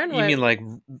 Karyn? You mean like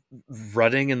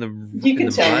rutting in the You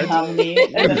can tell him how many.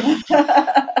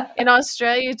 In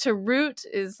Australia, to root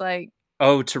is like...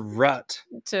 Oh, to rut.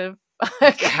 To...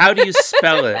 How do you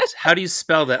spell it? How do you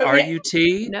spell that?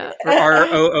 R-U-T? No. Or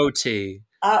R-O-O-T?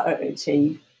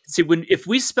 R-O-O-T. See, if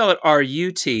we spell it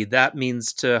R-U-T, that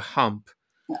means to hump.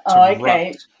 Oh,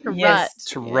 okay. To yes. rut.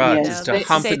 To rut Yes. is to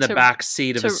hump in the back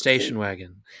seat of a to- station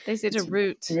wagon. They say to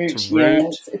root. To Root, root.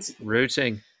 yes. It's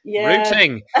Rooting. yeah.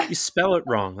 Rooting. You spell it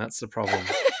wrong. That's the problem.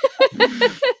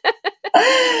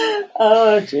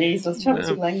 Oh, jeez, let's try with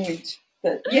language.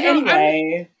 But yeah,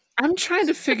 anyway. I'm trying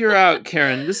to figure out,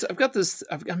 Karyn.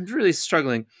 I'm really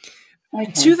struggling.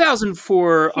 Okay.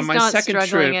 2004 on He's my not second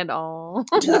struggling trip. at all.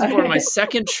 2004 on my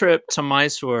second trip to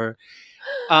Mysore.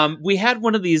 We had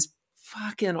one of these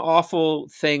fucking awful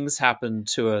things happen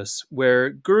to us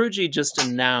where Guruji just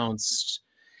announced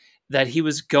that he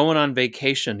was going on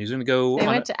vacation. He was going to go. They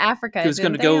went to Africa. He was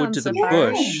going to didn't they, go on to the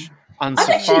safari? bush on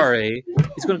safari.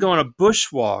 He's going to go on a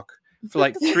bushwalk for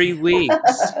like 3 weeks.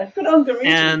 Good on Guruji.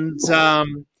 And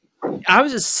I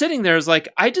was just sitting there. I was like,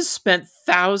 I just spent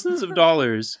thousands of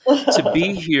dollars to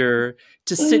be here,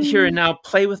 to sit here and now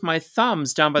play with my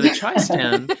thumbs down by the chai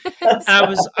stand. And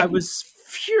I was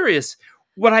furious.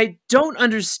 What I don't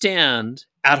understand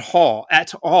at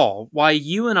all, why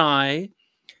you and I,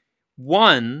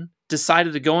 one,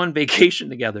 decided to go on vacation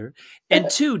together, and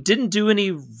two, didn't do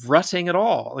any rutting at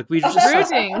all. Like we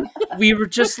were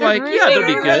just like, yeah, that'd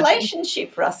be You're in good. a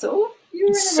relationship, Russell. You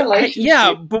were in a relationship.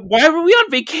 Yeah, but why were we on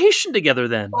vacation together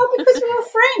then? Well, because we were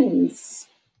friends.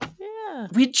 Yeah.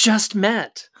 We just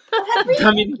met. Have we?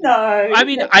 I mean,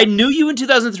 No. I knew you in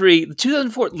 2003.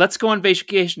 2004, let's go on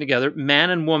vacation together, man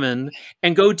and woman,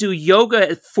 and go do yoga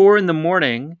at 4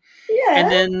 a.m, Yeah.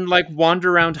 and then like wander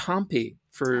around Hampi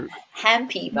for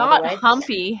Hampy, by Not the way.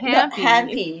 humpy. Not Hampy.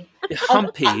 Hampy.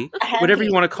 Humpy, whatever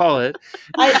you want to call it.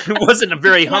 I- It wasn't a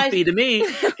very Can I- humpy to me.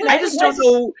 Can I just don't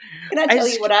know. Can I tell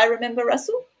you what I remember,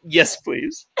 Russell? Yes,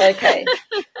 please. Okay,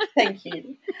 thank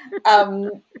you.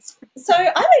 So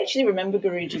I actually remember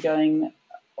Guruji going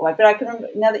away, but I can remember,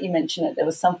 now that you mention it, there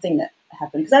was something that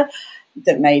happened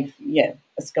that made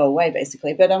us go away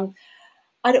basically. But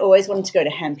I'd always wanted to go to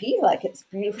Hampi, like it's a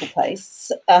beautiful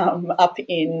place up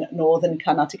in northern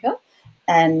Karnataka,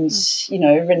 and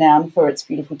renowned for its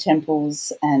beautiful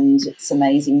temples and its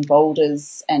amazing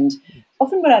boulders. And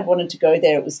often when I'd wanted to go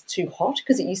there, it was too hot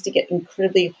because it used to get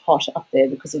incredibly hot up there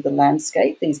because of the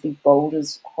landscape. These big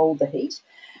boulders hold the heat.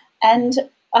 And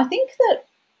I think that,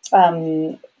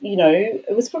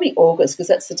 it was probably August because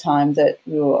that's the time that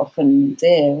we were often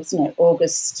there, wasn't it?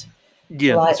 August,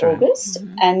 Yeah, July, that's right. August.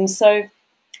 Mhm. And so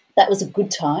that was a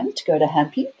good time to go to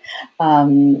Hampi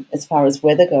as far as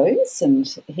weather goes and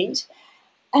heat.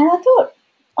 And I thought,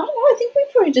 I don't know, I think we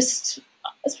probably just,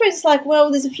 it's probably just like, well,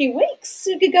 there's a few weeks,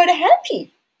 we could go to Hampi,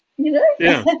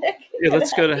 Yeah. Yeah,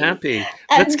 let's go to Hampi.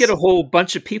 Let's get a whole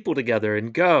bunch of people together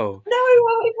and go. No,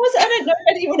 well, it was. I don't know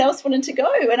if anyone else wanted to go,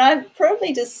 and I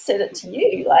probably just said it to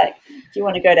you, like, "Do you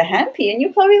want to go to Hampi?" And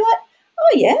you're probably like,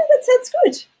 "Oh yeah, that sounds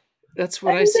good." That's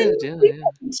what I And said. then Yeah, we yeah.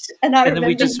 went. And I And then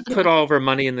we remember, just put all of our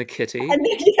money in the kitty, and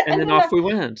and then off we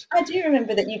went. I do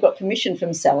remember that you got permission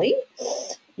from Sally,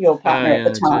 your partner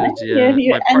at the I time. did, yeah.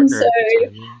 My partner and at the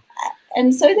time,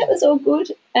 yeah. so that was all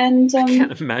good, and I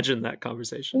can't imagine that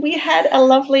conversation. we had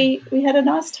a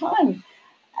nice time.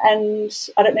 And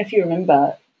I don't know if you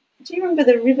remember. Do you remember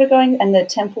the river going and the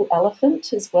temple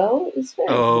elephant as well? It was very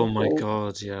Oh my beautiful.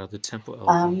 God, yeah, the temple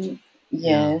elephant.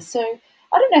 Yeah. Yeah. So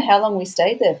I don't know how long we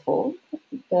stayed there for,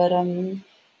 but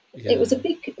Yeah. it was a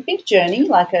big journey,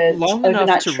 like a Long overnight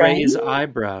enough to train. raise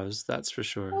eyebrows, that's for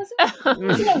sure. I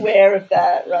wasn't aware of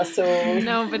that, Russell.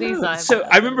 Nobody's eyebrows. So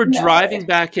I remember No. driving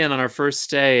back in on our first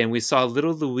day, and we saw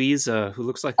little Louisa, who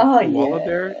looks like a Oh, koala yeah.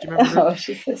 bear. Do you remember her? Oh,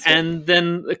 she's so sweet. And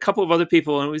then a couple of other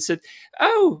people, and we said,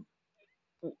 "Oh,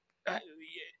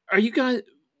 are you guys?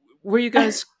 Where are you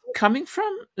guys coming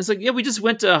from? It's like, yeah, we just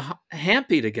went to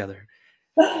Hampy together.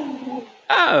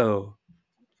 Oh,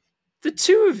 the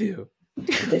two of you.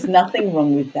 There's nothing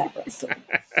wrong with that, Russell.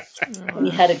 We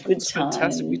had a good It's time.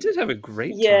 fantastic. We did have a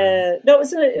great time. Yeah, no,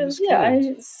 it was yeah,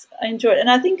 I enjoyed it, and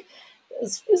I think it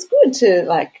was good to,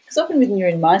 like, because often when you're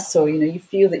in Mysore, you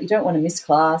feel that you don't want to miss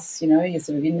class. You're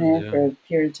sort of in there for a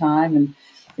period of time, and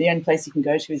the only place you can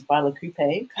go to is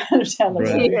Bailakupe, kind of down the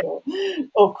road,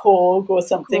 or Korg or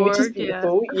something, which is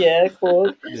beautiful. Yeah,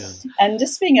 Korg. And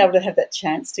just being able to have that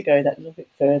chance to go that little bit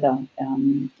further,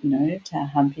 to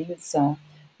Hampi was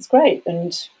great.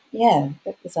 And yeah,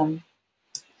 it was.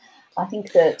 I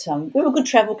think that we were good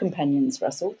travel companions,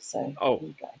 Russell. So there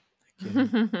you go.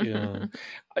 Yeah.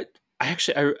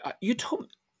 You told me.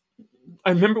 I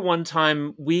remember one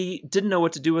time we didn't know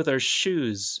what to do with our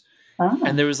shoes.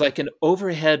 And there was like an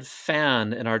overhead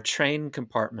fan in our train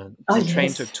compartment. The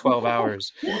train took 12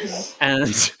 hours.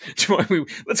 And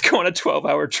let's go on a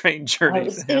 12-hour train journey.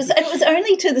 It was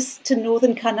only to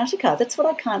northern Karnataka. That's what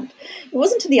I can't. It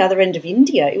wasn't to the other end of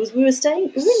India. We were in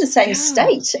the same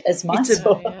state as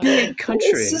Mysore. It's a big country.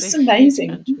 It's just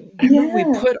amazing. I remember we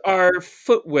put our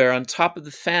footwear on top of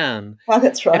the fan. Oh,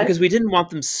 that's right. Because we didn't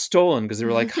want them stolen, because they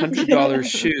were like $100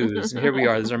 shoes. And here we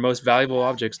are. These are our most valuable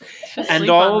objects. And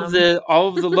all of the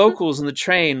locals on the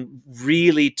train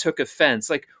really took offense.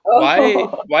 Like, why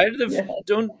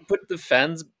don't put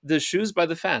the shoes by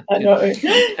the fan? I know.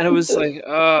 And it was like,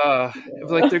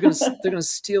 they're gonna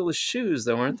steal the shoes,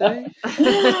 though, aren't they?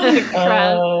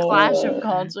 Clash of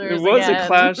cultures. It was a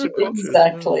clash of cultures.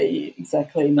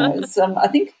 Exactly. No, it's, I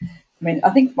think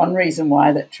one reason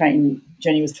why that train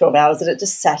journey was 12 hours, that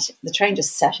the train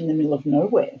just sat in the middle of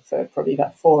nowhere for probably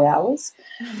about 4 hours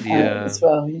as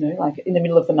well, like in the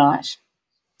middle of the night.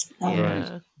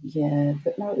 Yeah,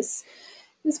 but no, it was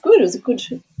good. It was a good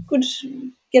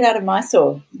get out of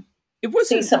Mysore. It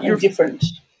wasn't see something different.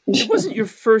 It wasn't your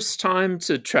first time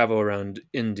to travel around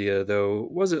India, though,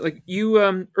 was it? Like, you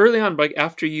early on, like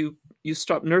after you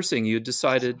stopped nursing, you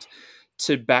decided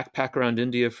to backpack around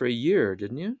India for a year,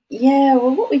 didn't you? Yeah,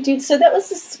 well, what we did, so that was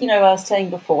this, I was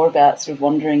saying before about sort of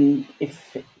wondering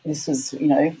if this was,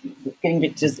 getting a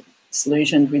bit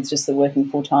disillusioned with just the working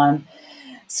full-time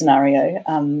scenario.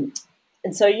 And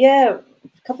so, a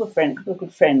couple of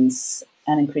good friends,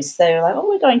 Anne and Chris, they were like, oh,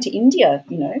 we're going to India,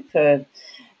 for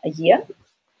a year.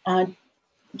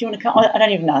 Do you want to come? I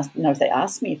don't even know if they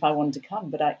asked me if I wanted to come,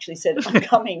 but I actually said I'm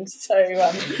coming. So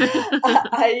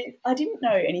I didn't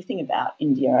know anything about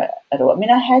India at all. I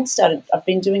mean, I've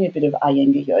been doing a bit of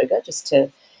Iyengar yoga just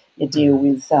to deal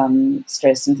with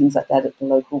stress and things like that at the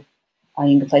local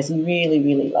Iyengar place, and really,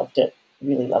 really loved it.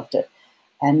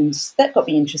 And that got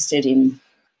me interested in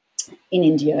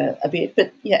India a bit.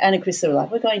 But Anna and Chris were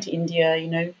like, we're going to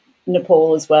India,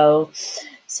 Nepal as well.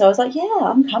 So I was like, yeah,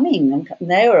 I'm coming. And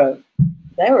they were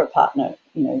a partner,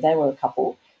 they were a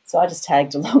couple. So I just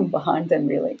tagged along behind them,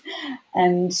 really.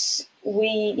 And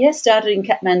we, started in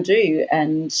Kathmandu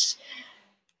and,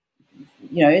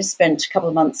 spent a couple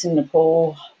of months in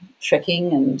Nepal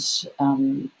trekking and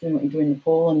doing what you do in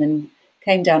Nepal, and then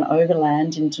came down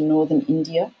overland into northern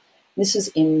India. This was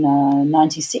in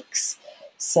 96.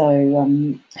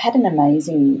 So had an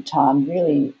amazing time,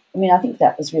 really. I mean, I think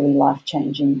that was really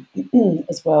life-changing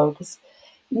as well, because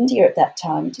India at that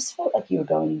time, it just felt like you were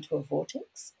going into a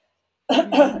vortex.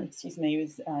 Excuse me,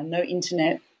 with no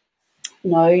internet,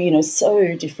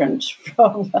 so different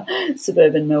from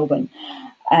suburban Melbourne.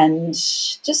 And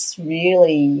just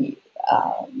really,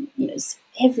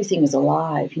 everything was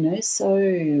alive,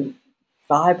 so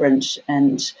vibrant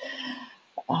and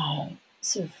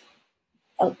sort of,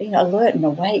 alert and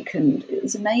awake, and it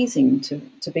was amazing to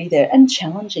be there, and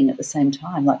challenging at the same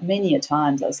time. Like, many a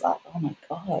times I was like, oh my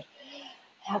God,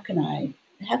 how can I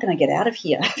get out of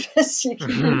here?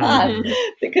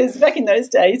 Because back in those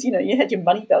days, you had your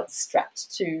money belt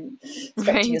strapped to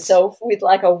yourself with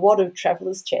like a wad of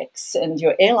traveller's checks and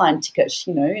your airline ticket,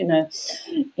 in a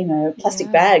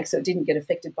plastic bag, so it didn't get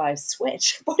affected by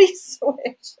body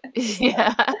sweat.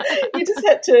 Yeah, you just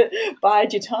had to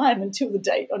bide your time until the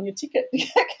date on your ticket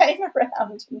came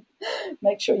around and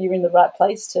make sure you're in the right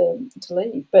place to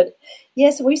leave. But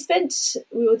so we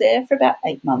were there for about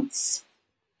 8 months.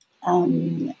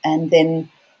 And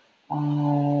then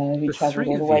we travelled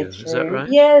all the way through. Is that right?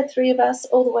 Yeah, 3 of us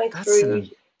all the way through. That's an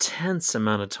intense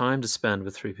amount of time to spend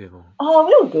with 3 people. Oh,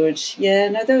 we were good. Yeah,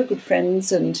 no, they were good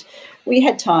friends, and we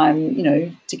had time,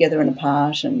 together and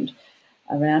apart and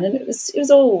around, and it was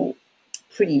all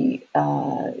pretty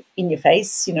in your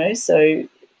face, So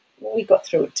we got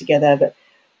through it together. But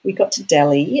we got to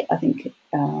Delhi, I think,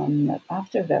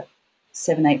 after about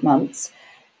 7-8 months,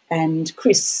 and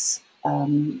Chris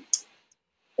the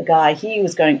guy, he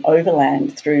was going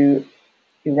overland through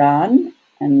Iran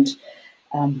and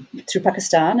through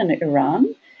Pakistan and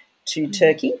Iran to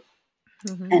Turkey.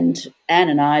 Mm-hmm. And Anne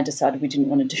and I decided we didn't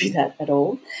want to do that at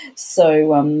all.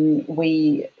 So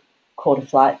we caught a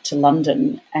flight to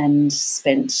London and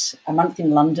spent a month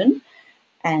in London.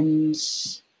 And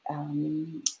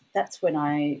that's when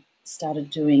I started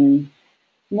doing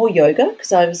more yoga,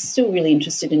 because I was still really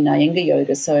interested in Iyengar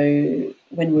yoga. So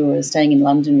when we were staying in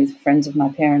London with friends of my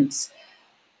parents,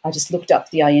 I just looked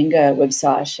up the Iyengar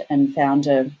website and found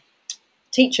a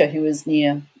teacher who was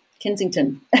near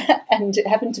Kensington. And it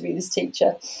happened to be this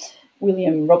teacher,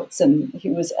 William Robertson,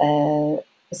 who was a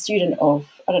student of,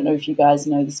 I don't know if you guys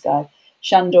know this guy,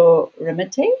 Shandor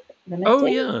Ramete. Oh,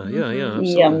 yeah,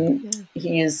 absolutely.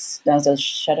 He does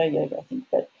shadow yoga, I think.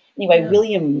 But anyway,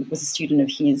 William was a student of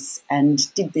his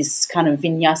and did this kind of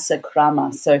vinyasa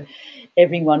krama. So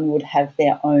everyone would have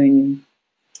their own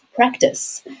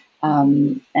practice.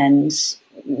 And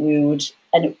we would,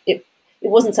 and it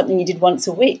wasn't something you did once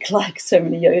a week like so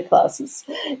many yoga classes.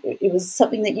 It was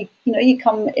something that you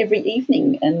come every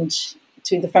evening and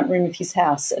to the front room of his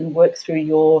house and work through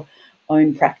your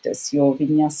own practice, your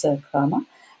vinyasa krama.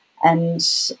 And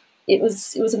it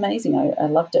was amazing. I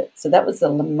loved it. So that was a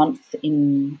month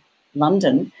in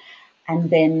London. And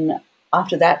then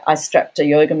after that, I strapped a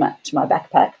yoga mat to my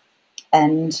backpack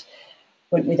and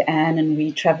went with Anne, and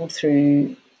we travelled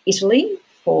through Italy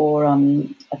for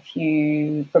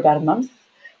about a month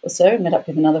or so, met up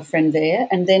with another friend there,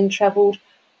 and then travelled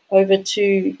over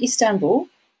to Istanbul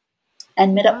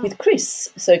and met up with Chris.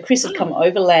 So Chris had come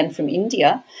overland from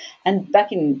India, and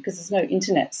because there's no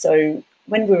internet, so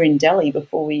when we were in Delhi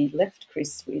before we left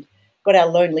Chris, we'd got our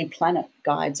Lonely Planet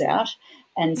guides out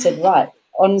and said, right,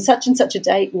 on such and such a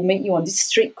date, we'll meet you on this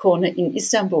street corner in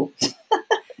Istanbul.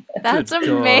 That's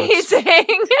amazing.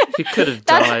 He could have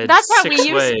died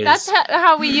six ways. That's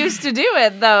how we used to do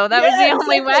it, though. That was the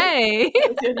only way. That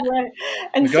was the only way.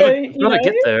 And we gotta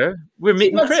get there. We're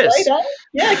meeting Chris.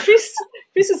 Later,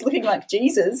 Chris is looking like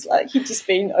Jesus. Like he'd just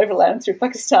been overland through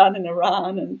Pakistan and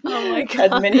Iran and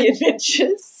had many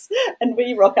adventures. And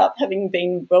we rock up having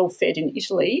been well fed in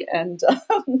Italy. And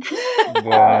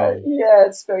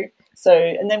it's very. So,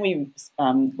 and then we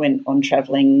went on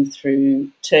travelling through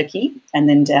Turkey and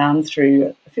then down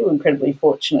through, I feel incredibly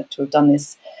fortunate to have done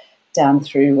this, down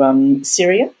through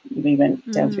Syria. We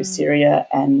went down through Syria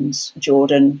and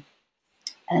Jordan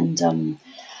and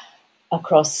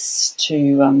across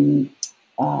to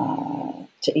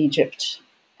Egypt.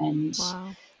 And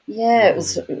it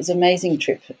was an amazing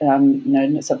trip,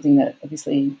 something that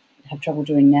obviously I have trouble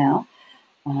doing now.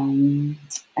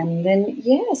 And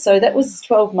then, so that was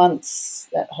 12 months,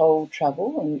 that whole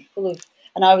travel,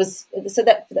 and I was, so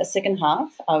that for that second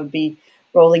half, I would be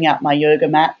rolling out my yoga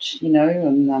mat, and,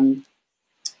 in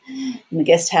the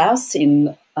guest house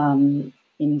in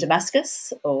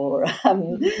Damascus or,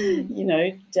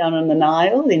 down on the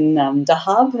Nile in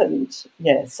Dahab. And,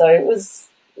 so it was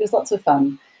lots of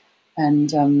fun.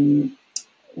 And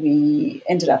we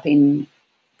ended up in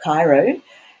Cairo,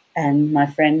 and my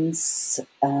friends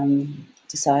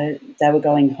decided they were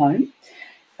going home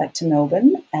back to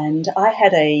Melbourne, and I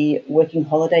had a working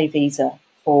holiday visa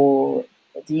for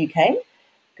the UK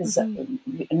because and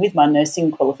with my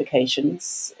nursing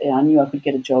qualifications, I knew I could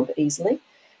get a job easily,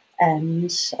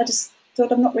 and I just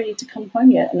thought I'm not ready to come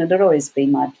home yet, and it had always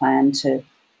been my plan to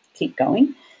keep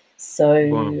going.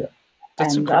 So,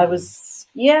 That's and incredible.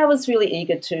 I was really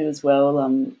eager to as well,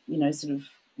 sort of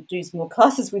do some more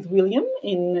classes with William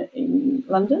in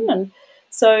London, and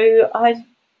so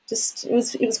it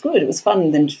was good. It was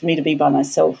fun then for me to be by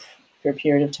myself for a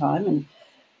period of time, and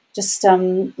just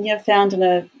found in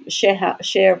a share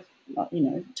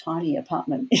tiny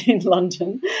apartment in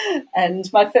London,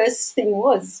 and my first thing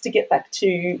was to get back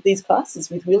to these classes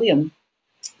with William,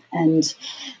 and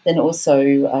then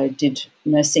also I did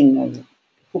nursing. I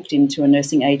hooked into a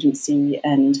nursing agency,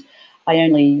 and I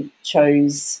only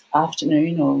chose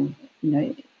afternoon or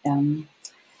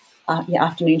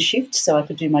afternoon shift, so I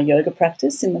could do my yoga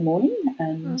practice in the morning.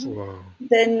 And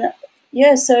then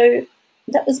so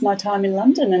that was my time in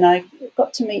London, and I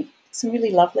got to meet some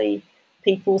really lovely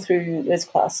people through those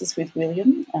classes with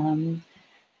William,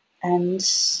 and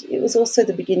it was also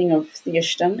the beginning of the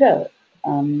Ashtanga.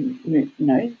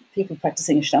 People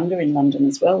practicing Ashtanga in London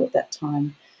as well at that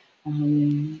time.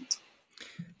 Karyn,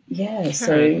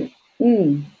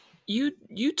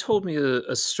 you told me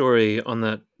a story on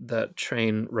that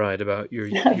train ride about your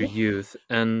youth,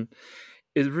 and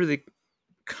it's really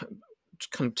kind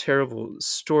of terrible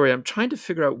story. I'm trying to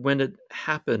figure out when it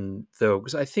happened, though,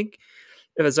 because I think,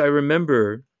 as I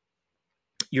remember,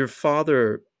 your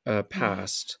father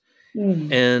passed,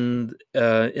 Mm. and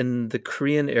in the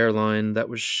Korean airline that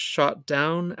was shot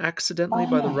down accidentally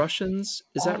by the Oh, Russians.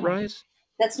 Is that oh, right?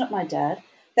 that's not my dad.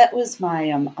 That was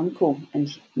my uncle and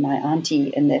my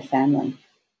auntie and their family.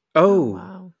 Oh, Oh,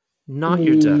 wow. not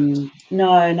your dad.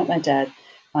 No, not my dad.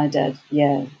 My dad,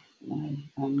 yeah. No,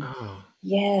 Oh,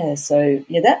 yeah, so,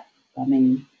 yeah, that, I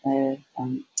mean,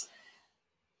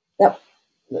 that,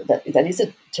 that is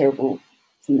a terrible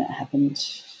thing that happened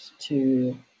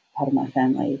to part of my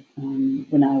family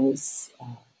when I was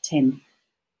 10.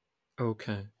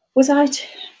 okay, Was I,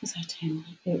 was I 10?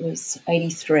 It was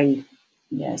 83.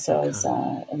 Yeah, so I was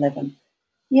okay. 11.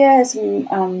 Yes,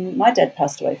 my dad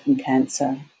passed away from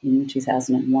cancer in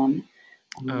 2001.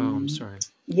 Oh, I'm Um, sorry.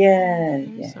 yeah,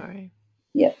 Very yeah, sorry.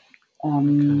 yeah. Okay.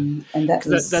 And that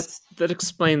Because was, that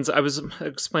explains.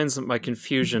 Explains my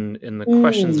confusion in the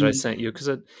questions that I mm, sent you. Because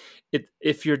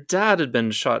if your dad had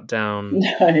been shot down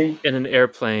no, in an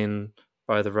airplane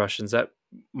by the Russians, that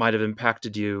might have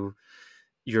impacted your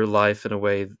life in a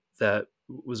way that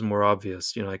was more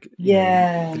obvious. You could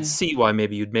yeah, see why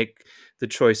maybe you'd make the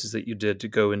choices that you did to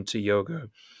go into yoga. Uh,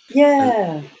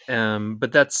 yeah,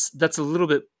 but that's a little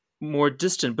bit more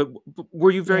distant. But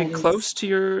were you yeah, very it is. close to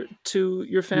your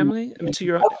Mm. family? I mean, to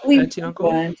your We auntie and uncle?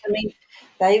 weren't. I mean,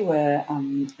 they were. I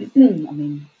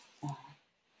mean, uh,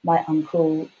 my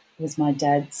uncle was my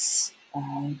dad's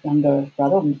younger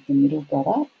brother, the middle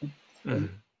brother, Hmm.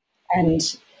 and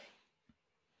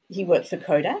he worked for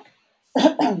Kodak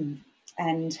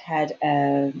and had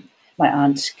my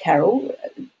aunt Carol.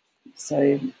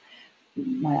 So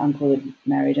my uncle had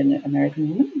married an American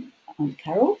woman, Aunt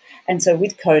Carol, and so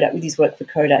with Kodak, with his work for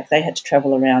Kodak, they had to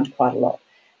travel around quite a lot,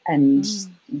 and Mm.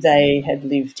 they had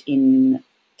lived in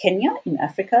Kenya in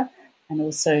Africa, and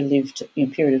also lived in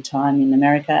a period of time in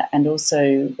America, and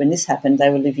also when this happened, they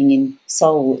were living in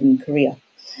Seoul in Korea,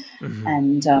 Hmm.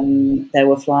 and they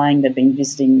were flying. They'd been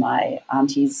visiting my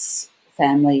auntie's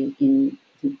family in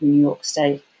New York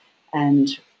State, and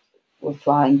were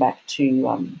flying back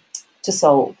to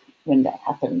Seoul when that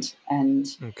happened. And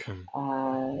Okay.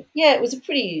 yeah, it was a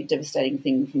pretty devastating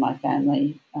thing for my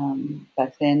family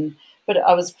back then. But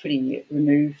I was pretty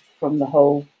removed from the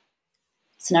whole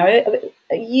scenario.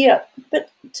 A year, but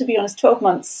to be honest, 12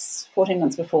 months, 14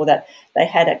 months before that, they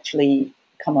had actually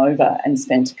come over and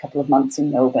spent a couple of months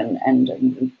in Melbourne and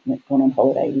gone on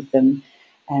holiday with them.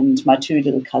 And my two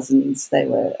little cousins, they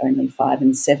were only 5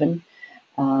 and 7,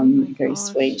 Oh my very gosh.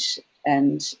 sweet.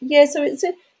 And yeah, so it's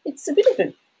a bit of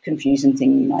a confusing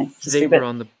thing in my They history, were but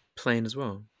on the plane as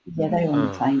well. yeah, they were on the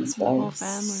Oh, plane as The well. whole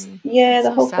family. Yeah, That's the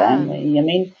so whole sad. family. I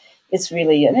mean, it's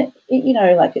really, and you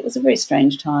know, like it was a very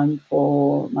strange time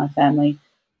for my family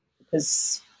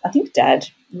because I think Dad,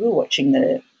 we were watching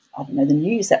I don't know, the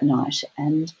news that night,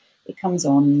 and it comes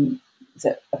on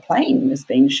that a plane was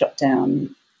being shot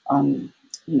down,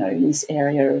 you know, in this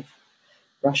area of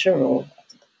Russia or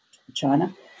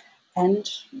China, and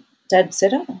Dad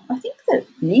said, "Oh, I think that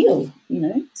Neil, you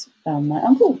know, my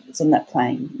uncle was on that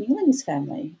plane, Neil and his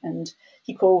family." And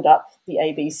he called up the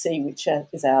ABC, which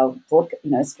is our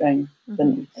Australian Hmm.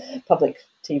 the public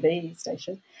TV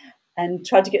station, and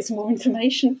tried to get some more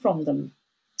information from them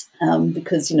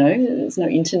because, you know, there's no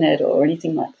internet or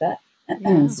anything like that.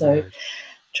 Yeah. So right.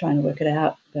 trying to work it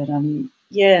out. But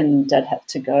yeah, and Dad had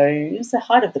to go. It was the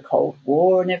height of the Cold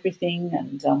War and everything,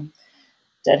 and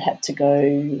Dad had to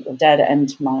go. Dad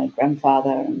and my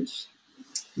grandfather and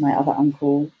my other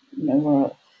uncle, you know,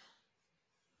 were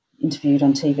interviewed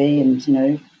on TV, and you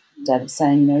know, Dad was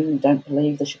saying, you know, we don't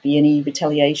believe there should be any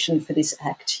retaliation for this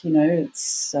act. You know,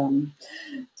 it's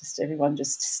just everyone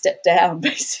just step down,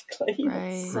 basically.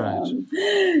 It's, Right.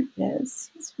 Right. yeah, it's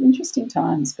interesting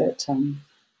times, but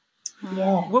yeah,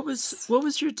 Wow. What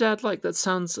was your dad like? That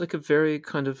sounds like a very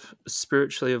kind of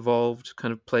spiritually evolved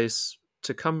kind of place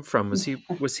to come from. Was he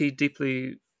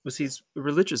a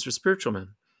religious or spiritual man?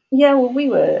 yeah. Well, we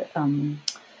were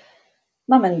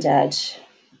Mum and Dad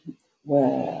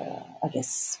were, I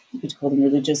guess you could call them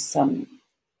religious,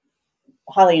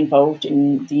 highly involved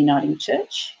in the Uniting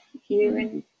Church here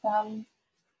Mm.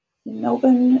 in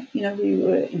Melbourne. You know, we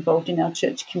were involved in our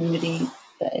church community.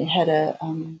 They had a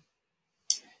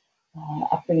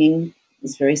upbringing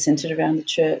was very centered around the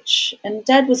church, and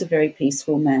Dad was a very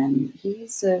peaceful man.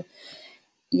 He's a,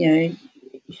 you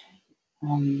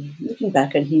know, looking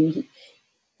back at him,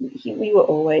 we were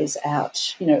always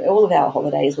out. You know, all of our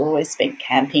holidays were always spent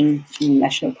camping in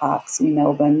national parks in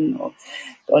Melbourne or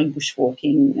going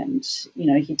bushwalking. And you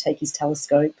know, he'd take his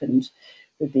telescope and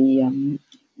would be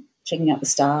checking out the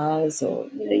stars. Or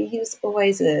you know, he was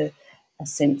always a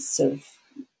sense of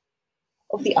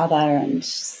the other and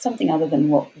something other than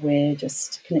what we're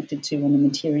just connected to in the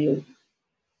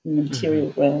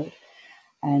material world.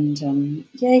 And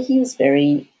he was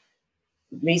very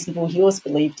reasonable. He always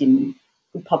believed in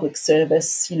good public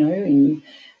service, in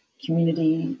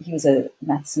community. He was a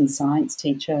maths and science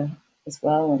teacher as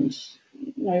well, and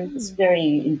was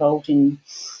very involved in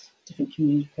different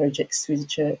community projects through the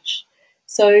church.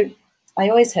 So I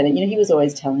always had it. He was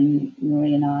always telling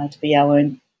Marie and I to be our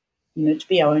own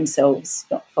selves,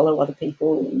 not follow other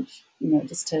people, and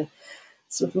just to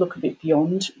sort of look a bit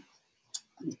beyond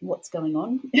what's going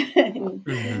on.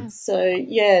 So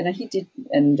he did,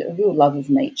 and a real love of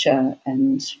nature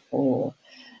and for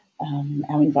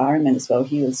our environment as well.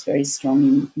 He was very strong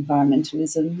in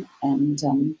environmentalism and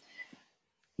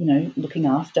looking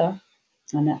after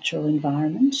our natural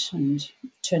environment and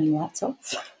turning lights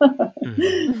off, all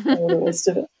the rest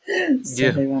of it.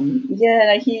 So he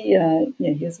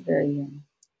was a very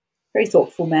very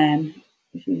thoughtful man.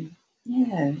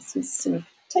 Was sort of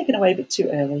taken away a bit too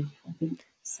early, I think.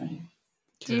 So,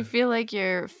 do you feel like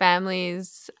your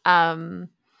family's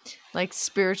like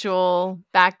spiritual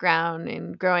background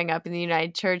and growing up in the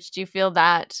United Church, do you feel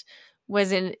that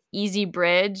was an easy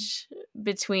bridge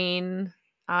between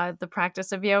the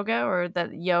practice of yoga, or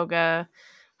that yoga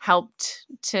helped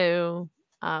to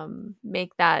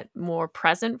make that more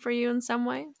present for you in some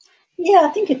way? Yeah, I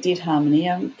think it did, Harmony.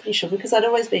 I'm pretty sure, because I'd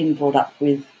always been brought up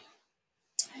with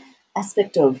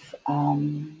aspect of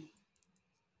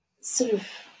sort of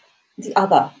the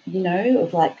other,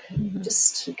 of like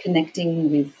just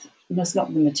connecting with, it's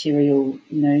not the material,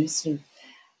 sort of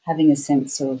having a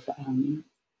sense of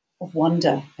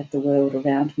wonder at the world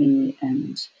around me,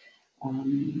 and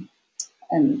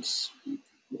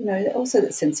also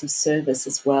that sense of service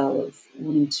as well, of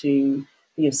wanting to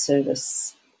be of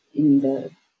service in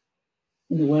the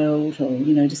world, or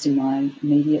just in my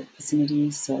immediate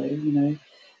vicinity. So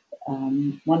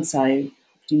once I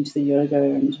got into the yoga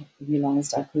and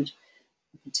realised I could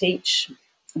teach,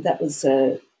 that was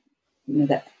that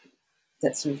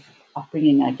sort of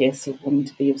upbringing, I guess, of wanting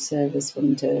to be of service,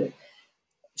 wanting to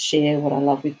share what I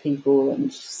love with people,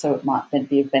 and so it might then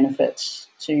be of benefit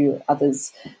to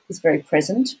others, is very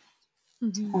present.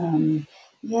 So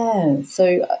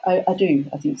I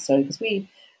think so, because we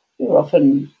were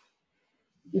often,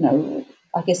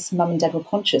 I guess Mum and Dad were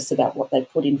conscious about what they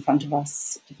put in front of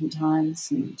us at different times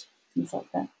and things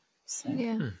like that. So.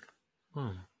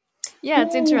 Yeah,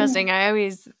 it's interesting. I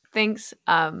always think,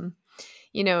 in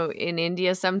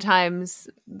India, sometimes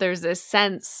there's this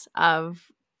sense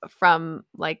of, from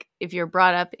like, if you're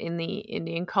brought up in the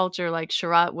Indian culture, like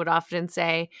Sharat would often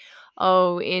say,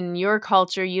 oh, in your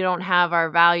culture, you don't have our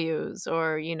values,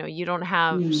 or, you don't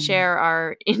have share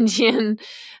our Indian,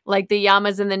 like the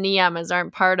yamas and the niyamas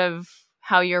aren't part of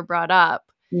how you're brought up.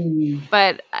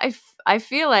 But I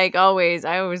feel like I always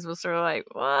was sort of like,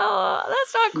 well,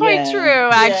 that's not quite true,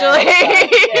 actually.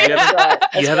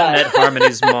 You haven't met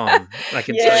Harmony's mom, I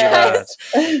can tell you that.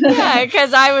 Yeah,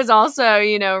 because I was also,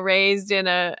 raised in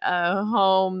a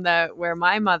home where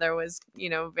my mother was,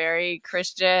 very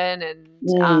Christian, and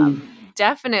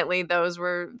definitely those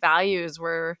values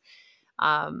were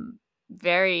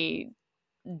very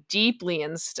deeply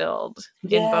instilled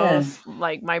in both,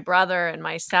 like, my brother and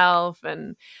myself,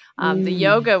 and the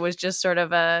yoga was just sort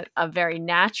of a very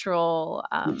natural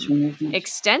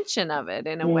extension of it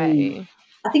in a way.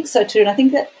 I think so too, and I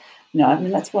think that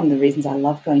that's one of the reasons I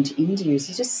love going to India, is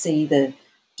you just see the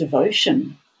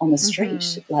devotion on the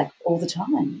street like all the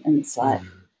time, and it's like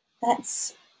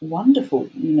that's wonderful,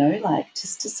 like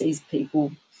just to see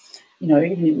people,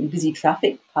 even in busy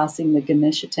traffic, passing the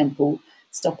Ganesha temple,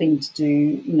 stopping to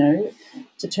do,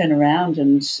 to turn around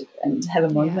and have a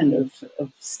moment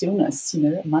of stillness,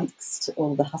 amongst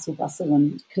all the hustle bustle,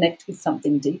 and connect with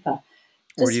something deeper.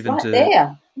 Just or even right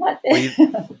there.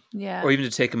 Or even to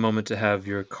take a moment to have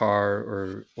your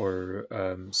car or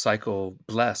cycle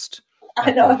blessed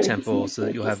at the temple, so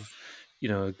that you'll have,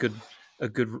 a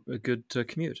good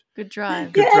commute. Good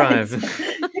drive. Good drive.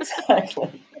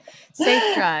 Exactly.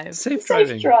 Safe drive. Safe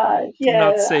driving. Safe drive. Yeah.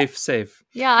 Not safe.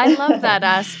 Yeah, I love that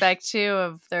aspect too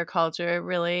of their culture. It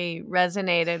really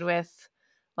resonated with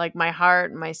like my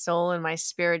heart, my soul, and my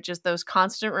spirit. Just those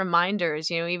constant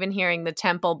reminders, even hearing the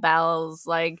temple bells,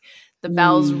 like the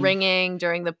bells ringing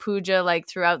during the puja, like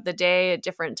throughout the day at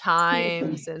different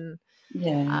times. And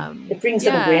it brings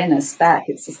an awareness back.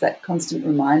 It's just that constant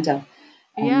reminder.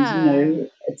 And,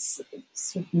 it's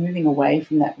sort of moving away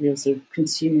from that real sort of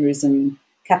consumerism,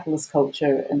 capitalist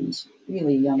culture, and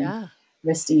really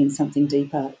resting in something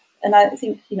deeper. And I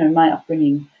think, my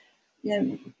upbringing,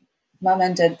 Mum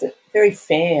and Dad, very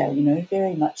fair,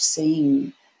 very much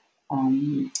seeing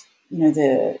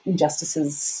the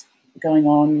injustices going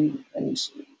on, and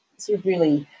sort of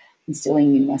really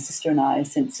instilling in my sister and I a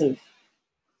sense of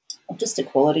just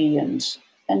equality and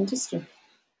just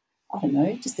I don't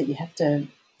know, just that you have to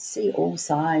see all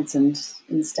sides and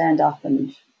stand up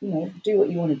and do what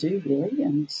you want to do really,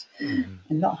 and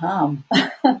not harm.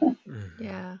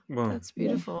 Yeah, Wow. that's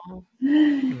beautiful.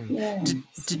 Yeah.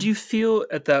 Did you feel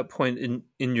at that point in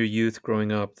your youth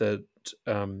growing up that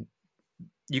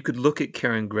you could look at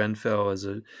Karyn Grenfell as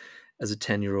a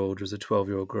 10-year-old or as a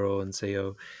 12-year-old girl and say,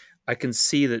 oh, I can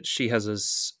see that she has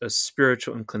a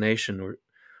spiritual inclination,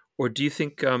 or do you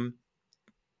think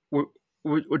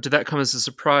or did that come as a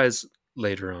surprise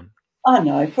later on? Oh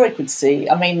no, probably could see.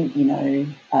 I mean,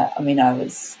 I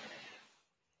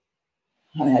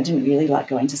didn't really like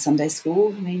going to Sunday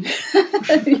school. I mean,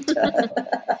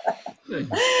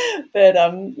 but I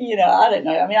don't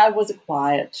know. I mean, I was a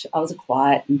quiet,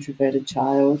 introverted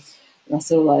child.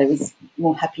 Russell, I was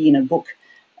more happy in a book,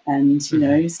 and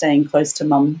staying close to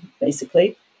mum,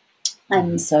 basically.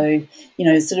 And so,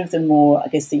 sort of the more, I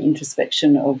guess, the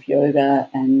introspection of yoga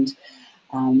and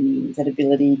that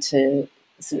ability to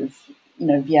sort of,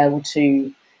 be able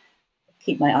to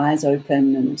keep my eyes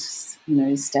open and,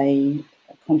 stay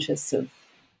conscious of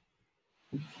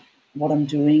what I'm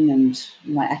doing and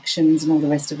my actions and all the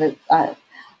rest of it.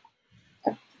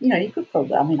 You could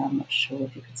probably, I mean, I'm not sure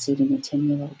if you could see it in a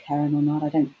 10-year-old Karyn or not. I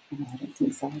don't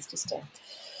think so. I was just a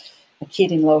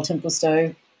kid in Lower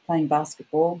Templestowe playing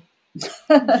basketball.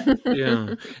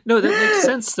 Yeah. No, that makes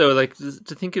sense though. Like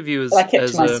to think of you as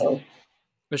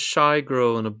a shy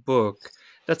girl in a book,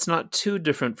 that's not too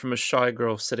different from a shy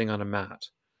girl sitting on a mat.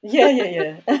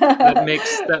 Yeah.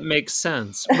 that makes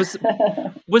sense.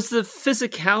 Was the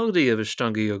physicality of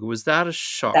Ashtanga yoga, was that a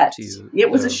shock to you? It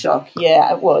was a shock.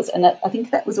 Yeah, it was, and I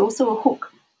think that was also a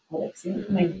hook, Alex. I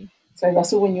mean, sorry,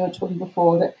 Russell, when you were talking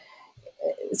before, that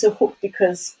it's a hook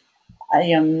because I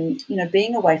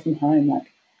being away from home,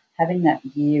 like having that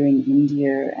year in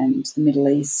India and the Middle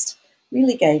East,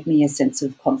 really gave me a sense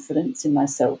of confidence in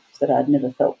myself that I'd never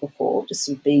felt before, just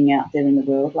sort of being out there in the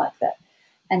world like that.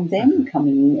 And then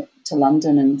coming to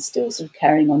London and still sort of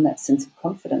carrying on that sense of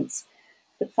confidence,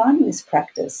 but finding this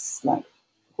practice, like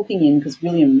hooking in, because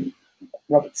William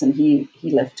Robertson, he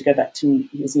left to go back to,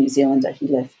 he was a New Zealander, he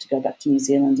left to go back to New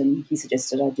Zealand, and he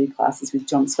suggested I do classes with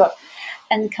John Scott.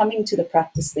 And coming to the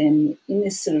practice then in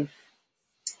this sort of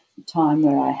time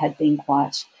where I had been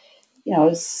quite, I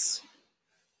was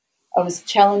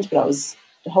challenged, but I was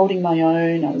holding my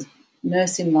own. I was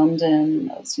nurse in London.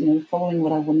 I was, following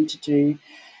what I wanted to do.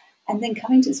 And then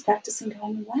coming to this practice and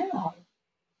going, wow,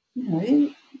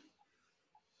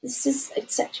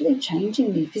 it's actually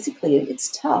changing me physically. It's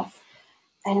tough.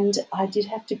 And I did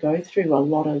have to go through a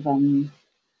lot of,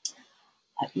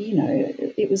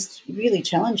 it was really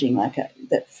challenging. Like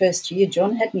that first year,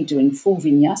 John had me doing full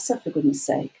vinyasa, for goodness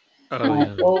sake.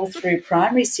 All through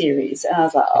primary series. And I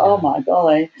was like, oh my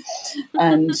golly.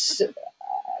 And,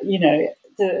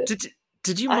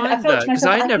 did you mind that? Because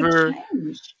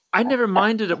I never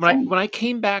minded it. When I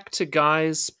came back to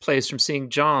Guy's place from seeing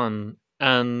John,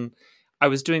 and I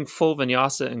was doing full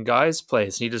vinyasa in Guy's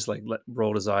place, and he just like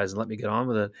rolled his eyes and let me get on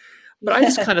with it. But I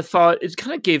just kind of thought it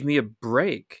kind of gave me a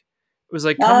break. It was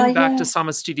like coming back to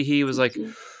Samastitihi was like,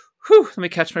 whew, let me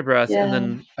catch my breath, and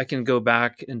then I can go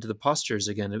back into the postures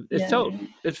again.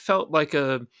 It felt like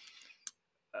a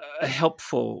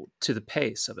helpful to the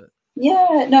pace of it.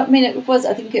 Yeah, no, I mean it was.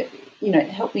 I think it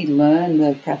helped me learn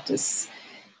the practice,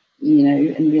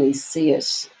 and really see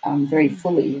it very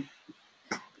fully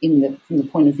from the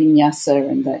point of vinyasa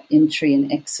and the entry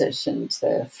and exit and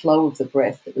the flow of the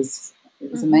breath. It was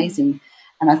amazing,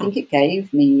 and I think it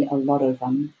gave me a lot of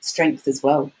strength as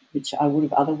well, which I would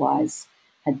have otherwise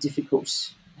had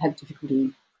difficulty,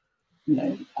 obtaining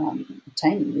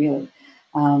really.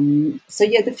 So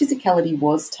yeah, the physicality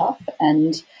was tough,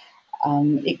 and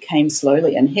it came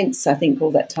slowly, and hence I think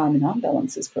all that time in arm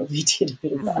balances probably did a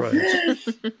bit of that.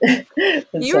 Right.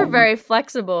 You were very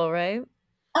flexible, right?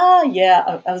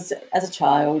 Yeah. I was, as a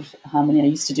child, Harmony, I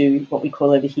used to do what we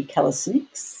call over here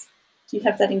calisthenics. Do you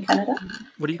have that in Canada?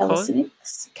 What do you call it?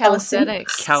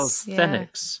 Calisthenics.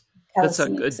 Calisthenics. Yeah.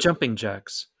 That's jumping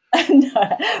jacks.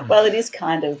 No. Well, it is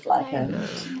kind of like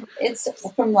it's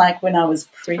from like when I was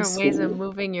preschool. Different ways of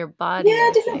moving your body. Yeah,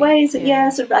 different ways. Yeah,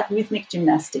 sort of like rhythmic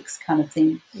gymnastics kind of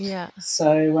thing. Yeah.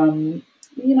 So,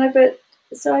 but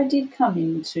so I did come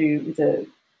into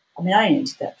I only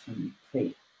did that from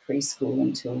preschool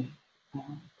until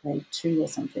grade 2 or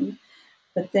something.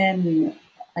 But then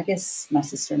I guess my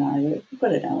sister and I, we've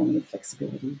got an element of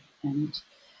flexibility, and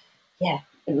yeah,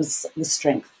 it was the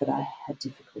strength that I had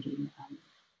difficulty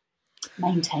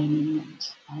maintaining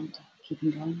and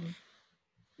keeping going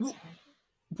with. So.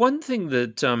 One thing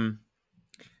that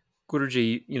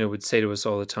Guruji, would say to us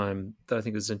all the time that I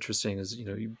think is interesting is,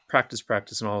 you practice,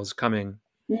 and all is coming.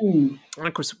 Mm. And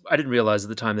of course, I didn't realize at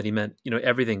the time that he meant,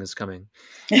 everything is coming,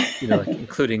 like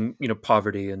including,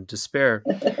 poverty and despair.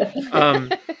 Russell,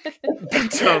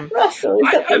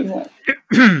 is that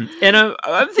and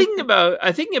I'm thinking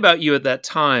about you at that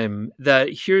time, that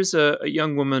here's a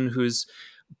young woman who's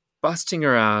busting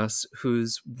her ass,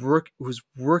 who's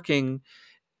working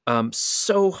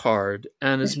so hard,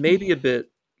 and is maybe a bit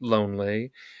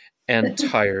lonely and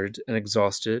tired and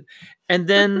exhausted. And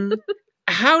then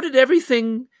how did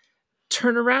everything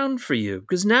turn around for you?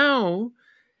 Because now,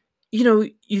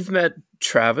 you've met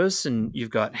Travis and you've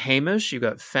got Hamish, you've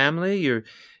got family,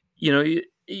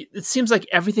 it seems like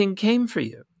everything came for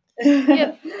you.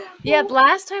 Yeah,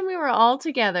 last time we were all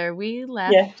together, we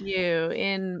left you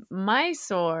in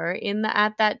Mysore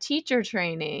at that teacher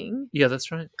training. Yeah,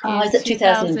 that's right. Oh, is it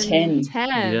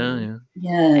 2010?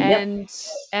 Yeah.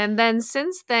 And then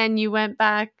since then you went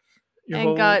back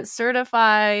got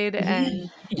certified, and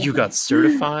you got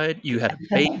certified. You had a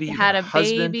baby. You had a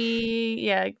husband. baby.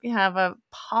 Yeah, you have a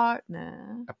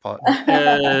partner.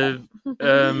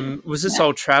 Was this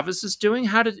all Travis's doing?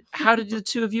 How did the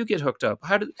two of you get hooked up?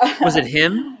 Was it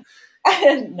him?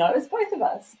 No, it's both of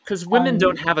us. Because women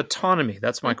don't have autonomy.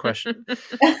 That's my question.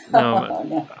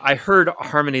 No. I heard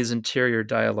Harmony's interior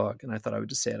dialogue, and I thought I would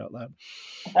just say it out loud.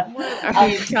 What are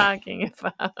you talking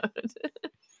about?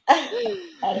 I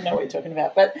don't know what you're talking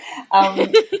about, but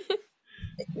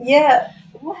yeah,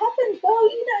 what happened? Well,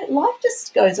 life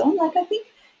just goes on. Like, I think,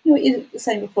 you were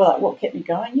saying before, like, what kept me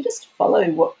going? You just follow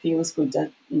what feels good,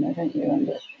 don't you?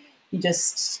 And you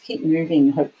just keep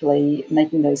moving, hopefully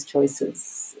making those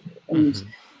choices. And,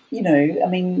 I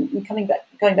mean, going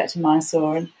back to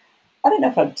Mysore, and I don't know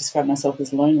if I'd describe myself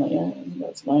as lonely. I think I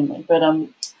was lonely, but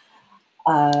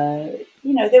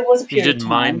there was a period you didn't of time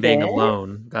mind being there.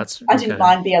 alone. I didn't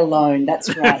mind being alone.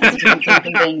 That's right. It's different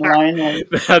from being lonely.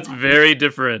 That's very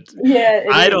different. Yeah,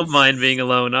 I don't mind being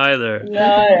alone either. No,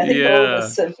 I think all of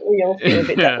us we all feel a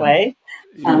bit that way.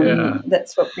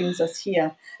 That's what brings us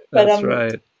here. But, that's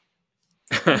right.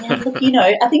 Yeah, look,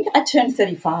 I think I turned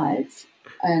 35,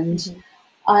 and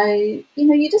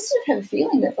you just sort of have a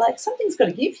feeling that, like, something's got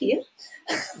to give here.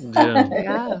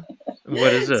 Yeah.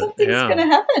 What is it? Something's going to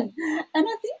happen. And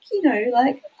I think,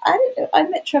 like, I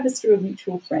met Travis through a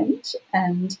mutual friend,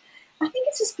 and I think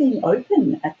it's just being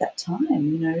open at that time,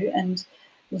 and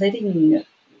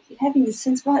having this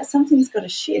sense, right, something's got to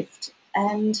shift.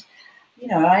 And,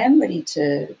 I am ready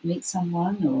to meet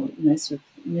someone or, sort of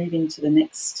move into the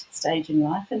next stage in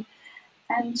life,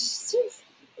 and sort of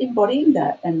embodying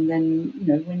that. And then,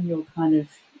 when you're kind of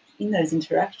in those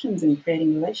interactions and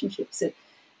creating relationships, it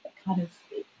kind of,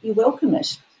 you welcome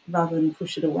it rather than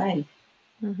push it away.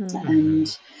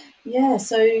 And yeah,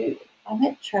 so I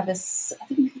met Travis, I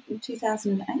think, in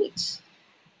 2008,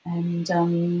 and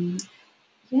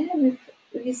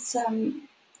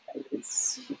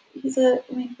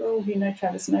for all who know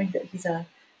Travis know that he's a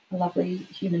lovely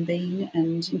human being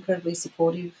and incredibly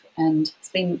supportive, and he's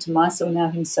been to Mysore now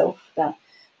himself about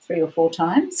 3 or 4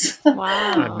 times. Wow.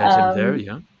 I met him there,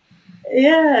 yeah.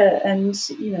 Yeah, and,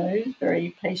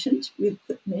 very patient with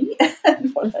me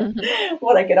and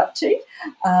what I get up to,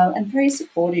 and very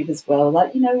supportive as well.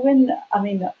 Like,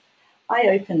 I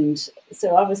opened,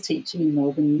 so I was teaching in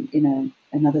Melbourne in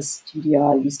another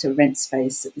studio. I used to rent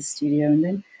space at the studio, and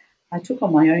then I took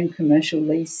on my own commercial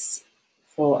lease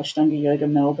for Ashtanga Yoga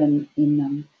Melbourne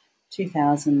in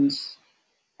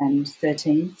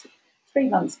 2013, 3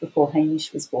 months before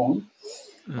Hamish was born.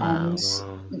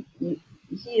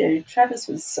 Travis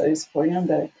was so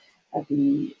supportive. I'd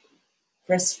be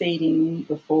breastfeeding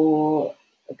before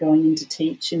going in to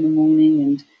teach in the morning,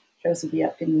 and Travis would be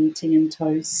up getting me tea and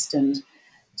toast, and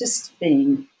just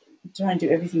trying to do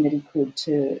everything that he could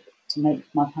to make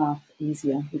my path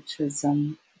easier, which was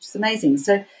amazing.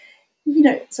 So,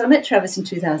 so I met Travis in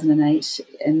 2008,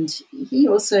 and he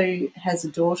also has a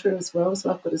daughter as well.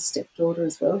 So I've got a stepdaughter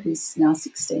as well who's now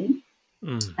 16.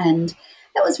 And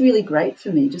that was really great for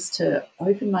me, just to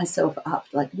open myself up,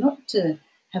 like, not to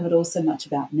have it all so much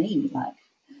about me, like,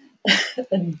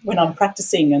 and when I'm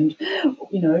practicing and,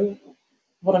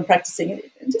 what I'm practicing,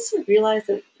 and just sort of realise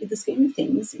that in the scheme of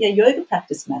things, yoga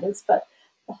practice matters, but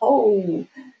the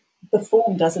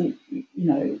form doesn't,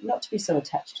 not to be so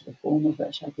attached to the form of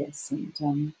it, I guess,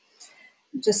 and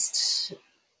just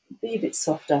be a bit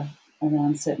softer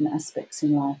around certain aspects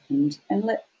in life, and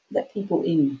let people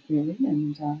in, really,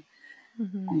 and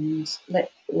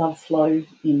let love flow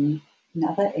in in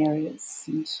other areas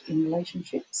and in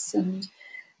relationships, and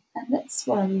that's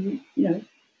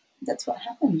that's what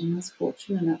happened, and I was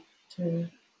fortunate enough to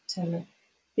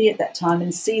be at that time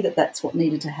and see that that's what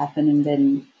needed to happen, and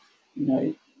then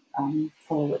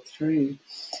follow it through.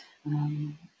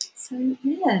 So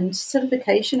yeah, and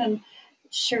certification, and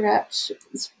Sharat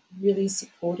was really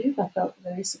supportive. I felt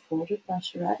very supported by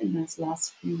Sharat in those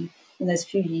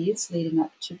few years leading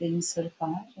up to being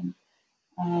certified,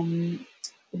 and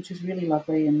which was really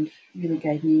lovely and really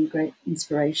gave me great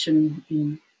inspiration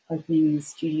in opening the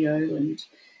studio and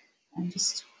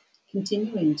just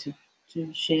continuing to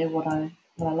share what I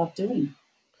love doing.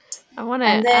 I want to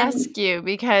And then, ask you,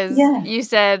 because yeah, you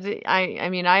said, I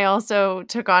mean, I also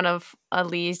took on a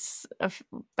lease of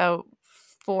about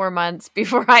 4 months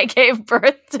before I gave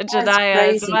birth to that's Jediah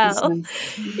as crazy well.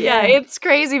 business. Yeah, Yeah. it's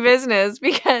crazy business,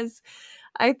 because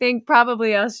I think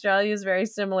probably Australia is very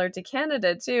similar to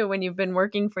Canada too, when you've been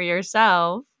working for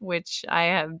yourself, which I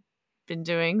have been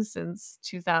doing since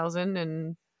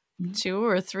 2002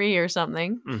 or 3 or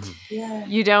something. Mm-hmm. Yeah.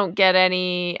 You don't get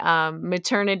any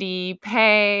maternity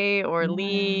pay or No.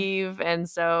 leave, and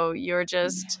so you're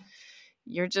just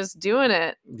doing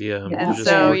it. Yeah, You're And you're out just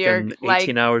so there. you're working like,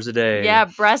 18 hours a day. yeah,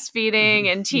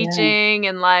 breastfeeding and Yeah. teaching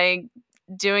and like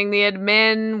doing the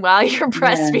admin while you're Yeah, I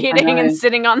breastfeeding and know.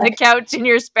 sitting on the couch in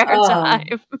your spare Oh,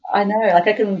 time. I know. Like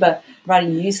I can remember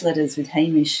writing newsletters with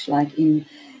Hamish, like in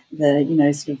the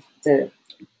sort of the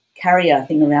carrier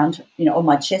thing around on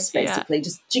my chest, Yeah. basically,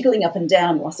 just jiggling up and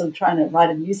down whilst I'm trying to write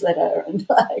a newsletter, and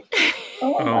like,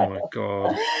 oh Oh my my god.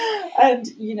 God. And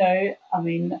I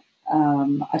mean,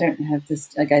 I don't have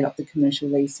this. I gave up the commercial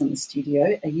lease on the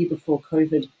studio a year before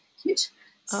COVID hit.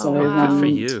 Oh, So wow. Good for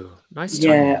you. Nice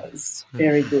yeah, timing. it was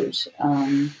very good.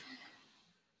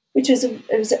 Which was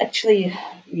it was actually,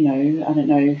 I don't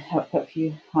know how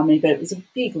many, but it was a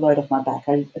big load off my back.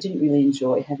 I didn't really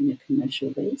enjoy having a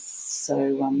commercial lease,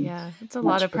 so Yeah, it's a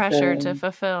lot much of pressure prefer. to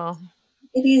fulfill.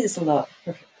 It is a lot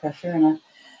of pressure, and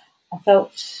I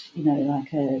felt,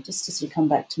 like just to sort of come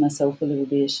back to myself a little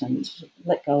bit and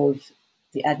let go of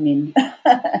the admin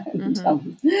and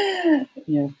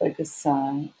focus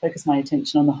my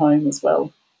attention on the home as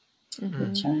well,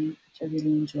 which I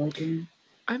really enjoy doing.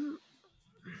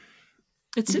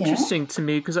 It's Yeah. interesting to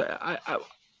me because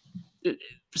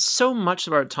so much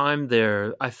of our time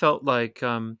there, I felt like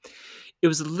it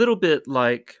was a little bit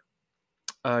like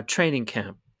training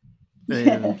camp.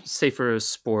 Yeah. Say for a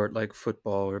sport like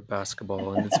football or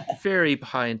basketball, and it's very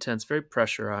high intense, very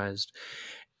pressurized,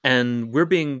 and we're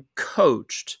being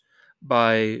coached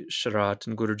by Sharat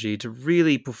and Guruji to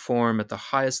really perform at the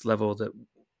highest level that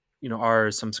our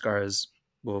samskaras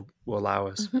will allow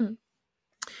us. Mm-hmm.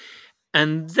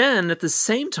 And then at the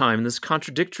same time, in this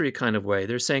contradictory kind of way,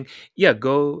 they're saying, "Yeah,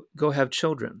 go have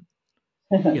children."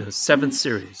 Seventh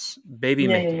series, baby Yeah,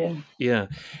 making, yeah,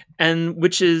 and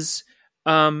which is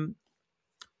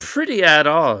pretty at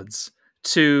odds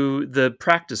to the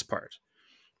practice part.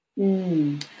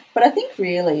 But I think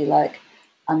really, like,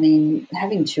 I mean,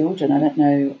 having children, I don't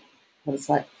know what it's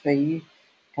like for you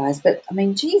guys, but I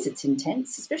mean, geez, it's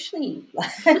intense, especially.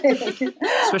 Especially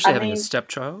I having a mean,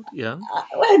 stepchild, yeah,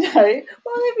 well, no,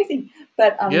 well, everything,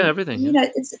 but yeah, everything, yeah.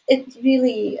 it's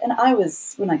really, and I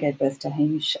was when I gave birth to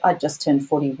Hamish, I just turned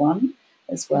 41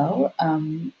 as well,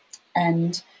 and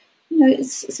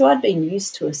so I'd been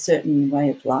used to a certain way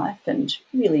of life and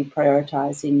really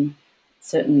prioritising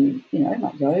certain,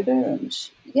 like yoga and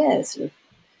sort of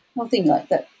whole thing like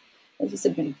that. I was just a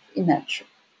bit in that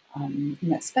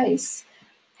space,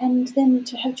 and then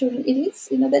to have children, it is,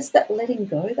 there's that letting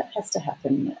go that has to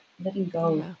happen, letting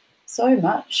go Yeah. so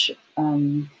much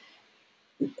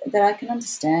that I can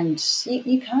understand.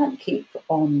 You can't keep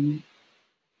on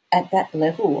at that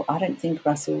level, I don't think,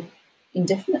 Russell,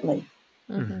 indefinitely.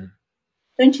 Mm-hmm.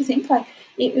 Don't you think? Like,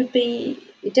 it would be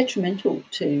detrimental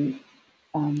to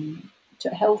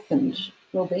health and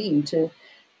well-being to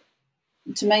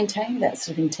maintain that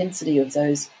sort of intensity of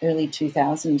those early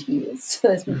 2000 years,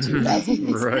 those mid 2000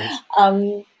 years. Right.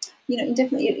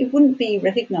 Indefinitely, it wouldn't be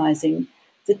recognising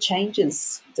the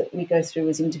changes that we go through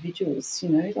as individuals.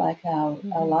 Like our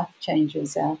life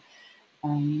changes. It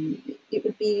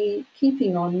would be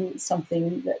keeping on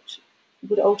something that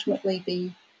would ultimately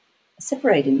be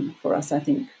separating for us, I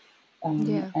think,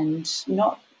 and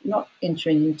not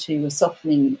entering into a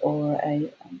softening or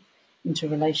into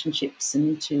relationships and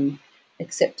into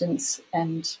acceptance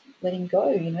and letting go,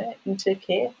 into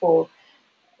care for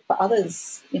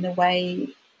others in a way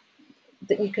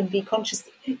that you can be conscious,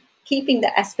 keeping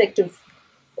the aspect of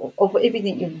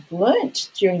everything you've learnt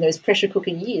during those pressure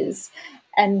cooker years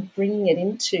and bringing it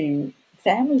into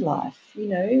family life,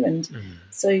 and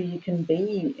so you can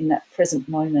be in that present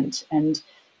moment and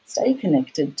stay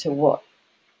connected to what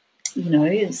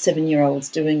 7-year-olds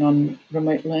doing on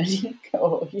remote learning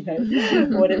or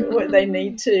whatever what they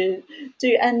need to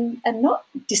do, and not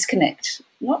disconnect,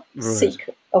 not seek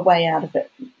a way out of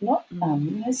it, not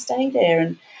stay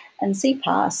there and see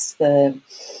past the,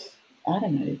 I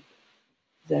don't know,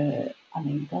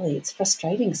 golly, it's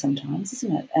frustrating sometimes,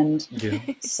 isn't it? And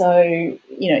so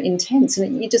intense,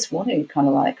 and you just want to kind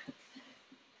of like,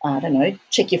 I don't know,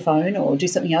 check your phone or do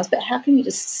something else, but how can you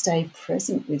just stay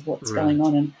present with what's going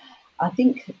on? And I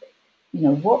think,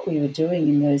 what we were doing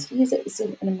in those years, it was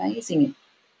an amazing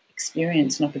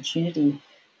experience and opportunity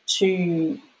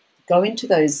to go into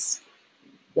those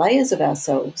layers of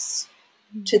ourselves,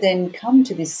 to then come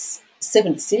to this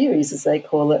 7th series, as they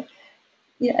call it,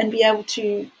 and be able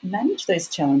to manage those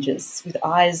challenges with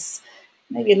eyes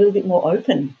maybe a little bit more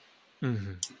open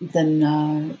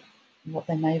than what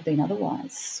they may have been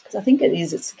otherwise. Because I think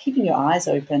it's keeping your eyes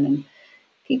open and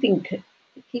keeping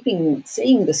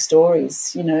seeing the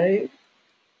stories,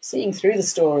 seeing through the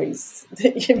stories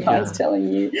that your mind's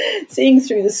telling you, seeing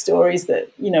through the stories that,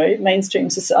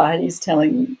 mainstream society is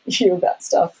telling you about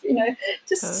stuff,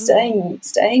 just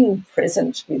staying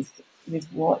present with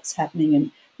what's happening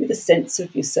and with a sense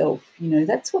of yourself.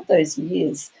 That's what those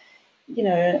years, when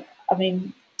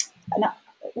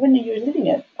you were living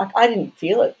it, like, I didn't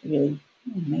feel it really.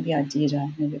 Maybe I did.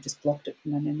 Maybe I just blocked it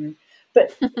from my memory.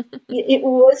 But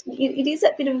it is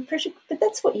that bit of a pressure. But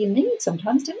that's what you need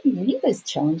sometimes, don't you? You need those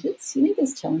challenges. You need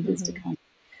those challenges to come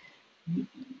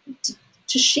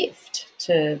to shift,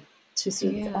 to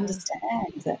sort of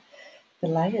understand that the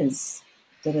layers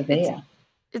that are there.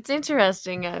 It's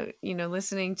interesting,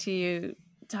 listening to you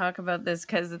talk about this,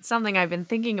 because it's something I've been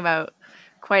thinking about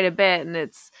quite a bit, and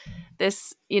it's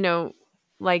this,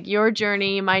 like your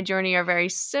journey, my journey are very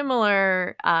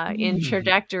similar in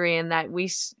trajectory, in that we,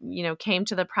 came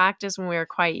to the practice when we were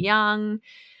quite young,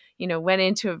 went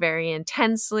into it very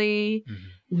intensely,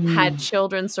 had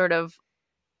children sort of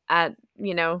at,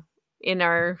 in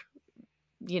our,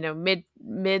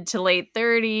 mid to late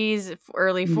 30s,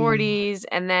 early 40s.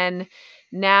 And then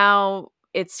now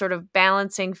it's sort of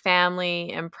balancing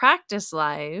family and practice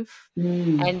life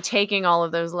and taking all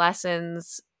of those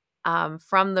lessons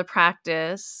from the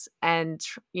practice and,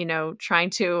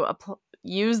 trying to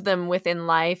use them within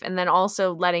life, and then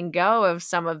also letting go of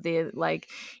some of the like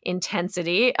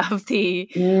intensity of the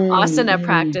asana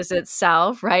practice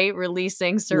itself, right?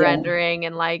 Releasing, surrendering,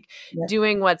 and like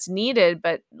doing what's needed,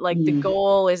 but like the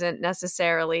goal isn't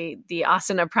necessarily the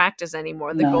asana practice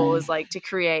anymore. The goal is like to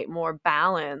create more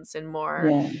balance and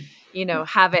more,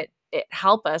 have it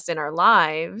help us in our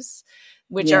lives,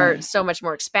 which are so much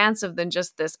more expansive than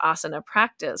just this asana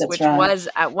practice, which was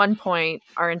at one point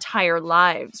our entire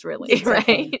lives, really,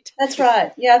 right? That's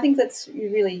right. Yeah, I think you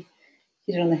really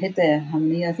hit it on the head there,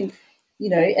 Harmony. I think,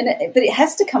 but it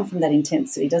has to come from that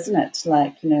intensity, doesn't it?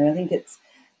 Like, I think it's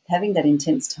having that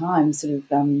intense time sort of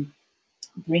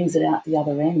brings it out the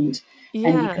other end.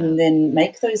 And you can then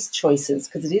make those choices,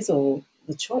 because it is all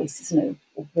the choice, isn't it,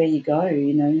 of where you go,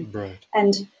 Right.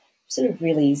 And sort of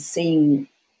really seeing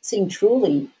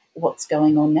truly what's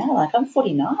going on now. Like, I'm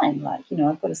 49, like,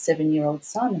 I've got a 7-year-old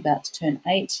son about to turn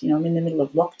 8, I'm in the middle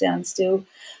of lockdown still.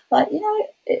 Like, where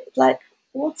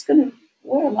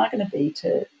am I going to be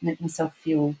to make myself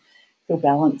feel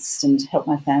balanced and help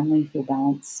my family feel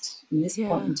balanced in this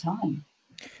point in time?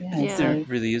 There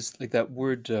really is, like, that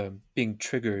word being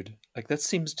triggered. Like, that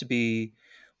seems to be,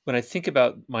 when I think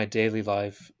about my daily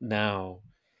life now,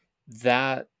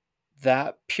 that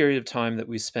period of time that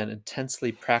we spent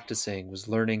intensely practicing was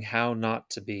learning how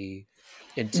not to be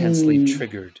intensely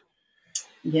triggered.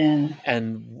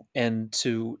 And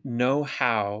to know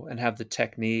how, and have the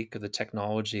technique or the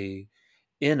technology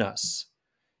in us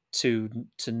to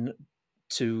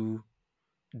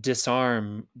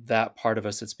disarm that part of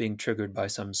us that's being triggered by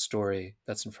some story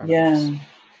that's in front of us.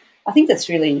 I think that's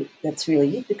really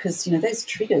it, because those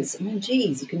triggers, I mean,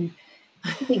 geez,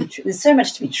 there's so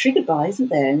much to be triggered by, isn't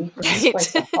there? And you can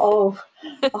just waste a whole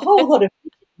lot of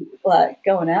like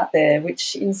going out there,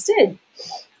 which instead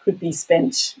could be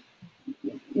spent,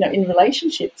 in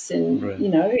relationships and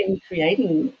in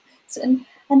creating, and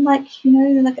like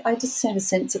like I just have a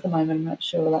sense at the moment. I'm not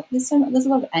sure. Like there's a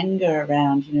lot of anger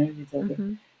around, with all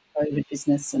the COVID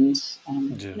business and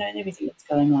and everything that's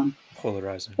going on.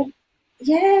 Polarizing. But,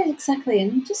 yeah, exactly.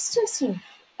 And just to sort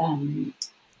of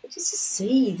just to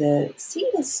see the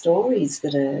stories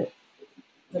that are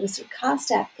sort of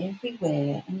cast out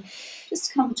everywhere, and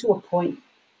just come to a point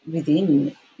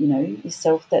within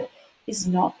yourself that is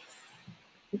not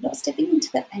not stepping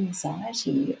into the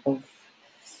anxiety of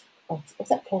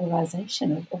that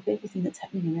polarization of everything that's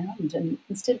happening around, and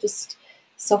instead just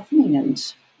softening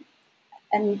and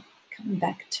coming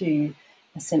back to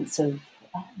a sense of,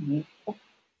 of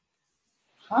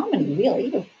harmony,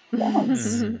 really, of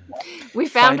balance. We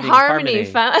found Finding harmony,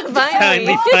 finally.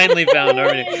 finally. Finally found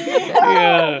harmony.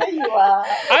 Yeah. There you are.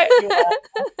 I don't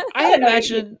know.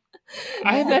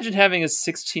 I imagine having a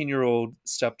 16-year-old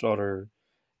stepdaughter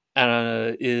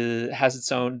and it has its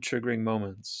own triggering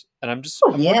moments. And I'm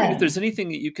wondering if Yeah. there's anything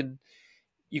that you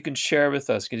can share with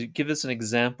us. Can you give us an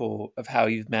example of how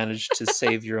you've managed to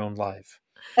save your own life?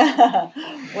 Well,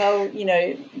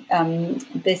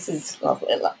 this is,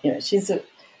 she's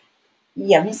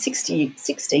I mean,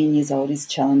 16 years old is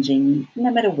challenging,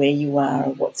 no matter where you are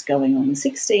or what's going on.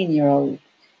 16-year-old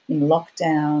in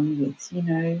lockdown with,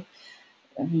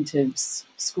 going to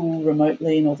school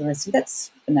remotely and all the rest of it,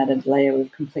 that's an added layer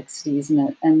of complexity, isn't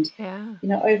it? And,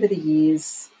 over the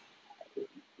years,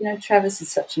 Travis is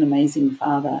such an amazing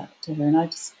father to her. And I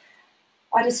just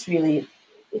really,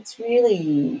 it's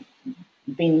really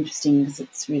been interesting because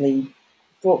it's really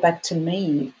brought back to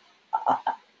me.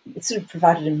 It sort of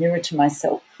provided a mirror to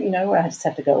myself, where I just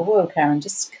have to go, whoa, Karyn,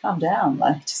 just calm down,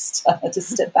 like just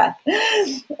step back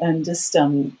and just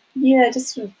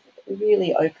sort of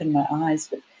really open my eyes.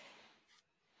 But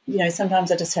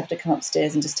sometimes I just have to come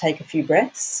upstairs and just take a few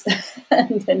breaths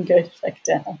and then go back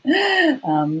down.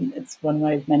 It's one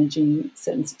way of managing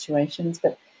certain situations,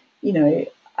 but I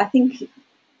think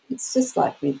it's just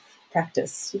like with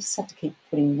practice. You just have to keep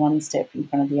putting one step in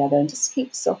front of the other and just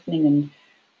keep softening and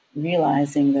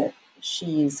realizing that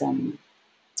she is,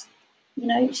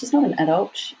 she's not an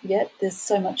adult yet. There's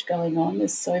so much going on.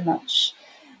 There's so much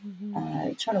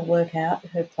trying to work out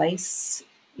her place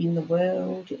in the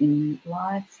world, in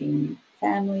life, in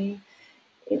family.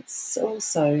 It's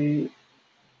also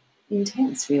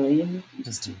intense, really, and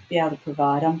just to be able to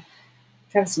provide.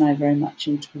 Travis and I are very much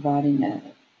into providing a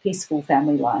peaceful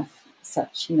family life,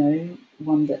 such,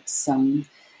 one that's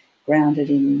grounded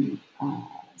in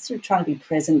sort of trying to be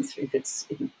present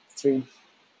through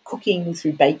cooking,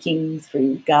 through baking,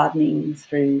 through gardening,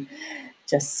 through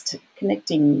just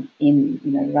connecting in,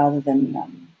 rather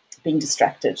than being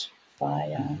distracted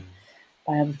by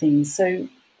other things. So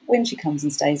when she comes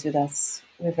and stays with us,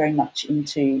 we're very much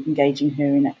into engaging her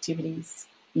in activities,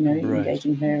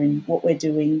 engaging her in what we're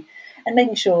doing, and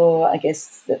making sure, I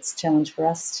guess, that's a challenge for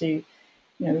us to,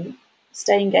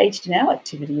 stay engaged in our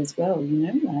activity as well,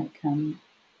 and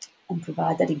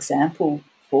provide that example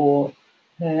for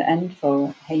her and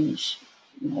for Hamish,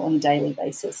 on a daily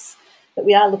basis. But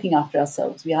we are looking after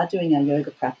ourselves. We are doing our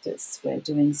yoga practice. We're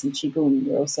doing some qigong.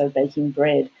 We're also baking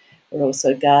bread. We're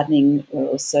also gardening. We're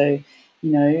also,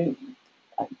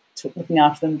 looking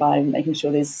after them by making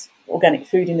sure there's organic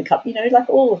food in the cup, like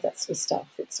all of that sort of stuff.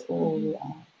 It's all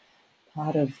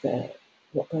part of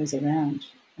what goes around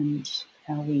and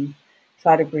how we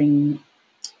try to bring,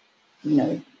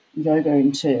 yoga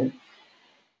into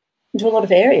a lot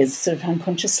of areas, sort of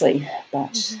unconsciously,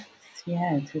 but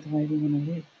through the way we want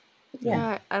to live.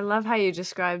 Yeah, I love how you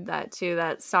described that too,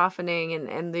 that softening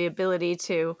and the ability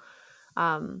to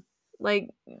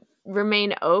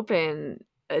remain open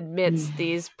amidst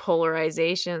these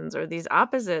polarizations or these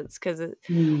opposites, because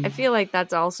I feel like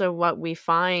that's also what we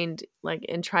find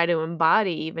and try to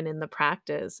embody even in the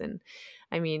practice. And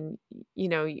I mean,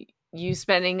 you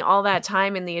spending all that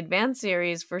time in the advanced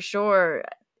series, for sure,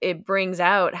 it brings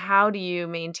out, how do you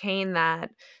maintain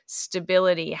that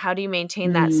stability? How do you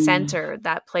maintain that center,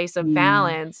 that place of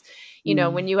balance?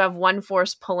 When you have one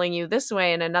force pulling you this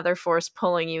way and another force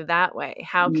pulling you that way,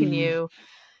 how can you,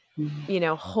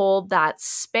 hold that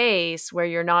space where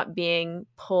you're not being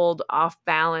pulled off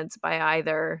balance by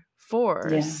either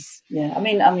force? Yeah. I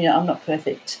mean, I'm not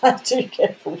perfect. I do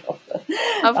get pulled off.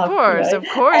 Of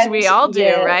course, we all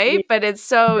do, right? But it's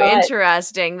so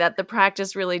interesting that the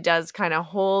practice really does kind of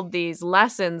hold these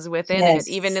lessons within it,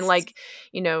 even in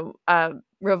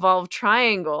revolve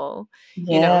triangle.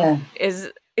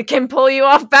 It can pull you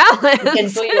off balance. It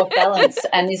can pull you off balance.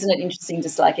 And isn't it interesting,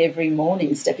 just like every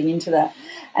morning stepping into that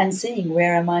and seeing,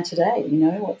 where am I today?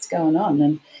 What's going on?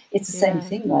 And it's the same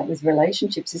thing like with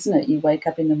relationships, isn't it? You wake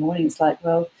up in the morning, it's like,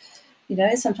 well,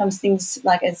 sometimes things,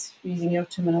 like, as using your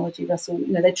terminology, Russell,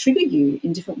 they trigger you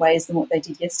in different ways than what they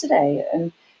did yesterday.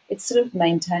 And it's sort of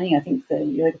maintaining, I think the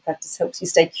yoga practice helps you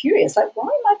stay curious, like, why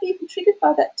am I being triggered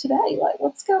by that today? Like,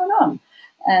 what's going on?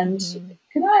 And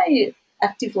can I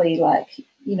actively,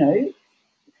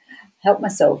 help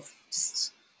myself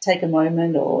just take a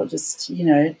moment, or just,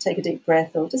 take a deep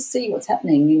breath, or just see what's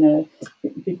happening, a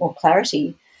bit more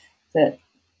clarity that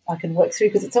I can work through,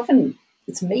 because it's often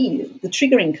it's me. The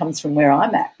triggering comes from where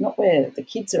I'm at, not where the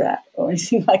kids are at or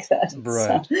anything like that.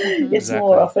 Right. It's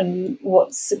more often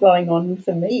what's going on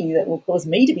for me that will cause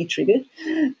me to be triggered.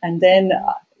 And then,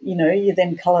 you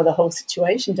then colour the whole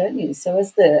situation, don't you? So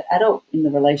as the adult in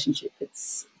the relationship,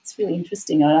 it's really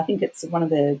interesting. And I think it's one of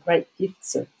the great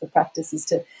gifts of the practice is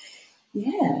to,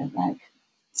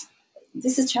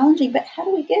 this is challenging, but how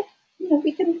do we get,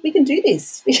 we can do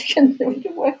this. We can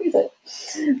work with it.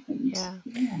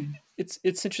 And, It's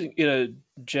interesting.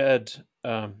 Jed,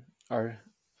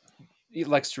 he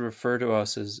likes to refer to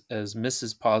us as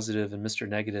Mrs. Positive and Mr.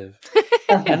 Negative.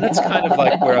 And that's kind of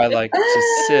like where I like to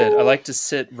sit. I like to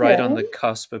sit right on the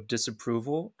cusp of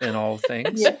disapproval in all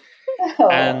things. Yeah.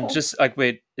 And just like,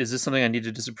 wait, is this something I need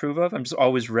to disapprove of? I'm just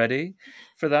always ready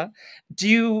for that.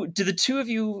 Do the two of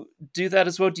you do that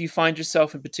as well? Do you find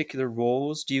yourself in particular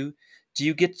roles? Do you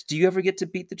ever get to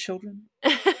beat the children?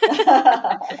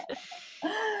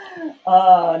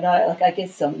 Oh no! Like I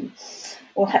guess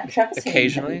Travis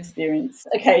occasionally experience.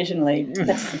 Occasionally, that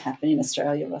doesn't happen in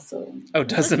Australia, Russell. Oh,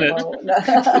 doesn't it? Well, no.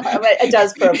 I mean, it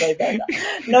does probably, but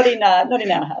not in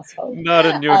our household. Not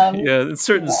in your in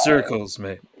certain circles,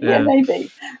 mate. Yeah, maybe.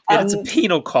 It's a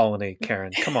penal colony,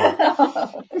 Karyn. Come on.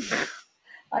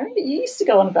 I remember you used to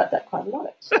go on about that quite a lot,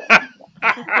 actually.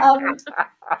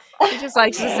 He just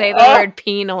likes to say the word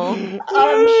penal.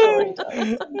 I'm sure he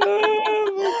does.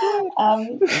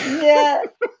 Yeah.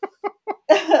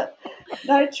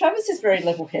 No, Travis is very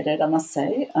level-headed, I must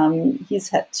say. He's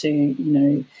had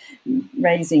to,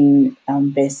 raising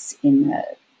Bess in,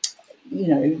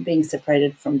 being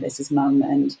separated from Bess's mum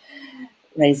and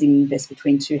raising Bess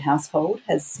between two households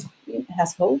has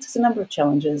a number of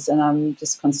challenges, and I'm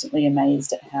just constantly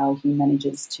amazed at how he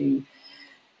manages to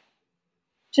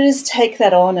just take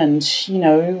that on and,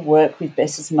 work with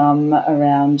Bess's mum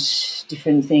around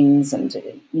different things. And,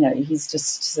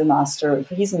 he's a master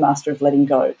of letting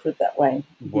go, put it that way.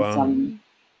 Wow.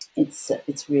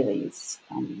 It's really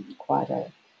quite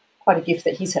a gift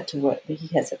that he has had to work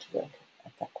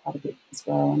at that quite a bit as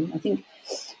well. And I think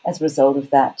as a result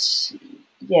of that,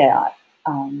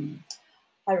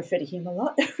 I refer to him a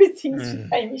lot with things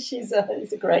with Hamish. He's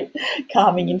a great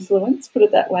calming influence, put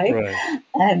it that way. Right.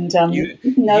 And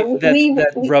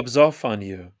that rubs off on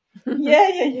you.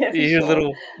 Yeah. You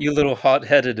little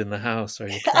hot-headed in the house, are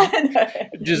you? I know.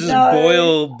 Just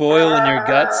boil in your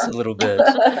guts a little bit.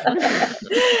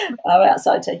 I'm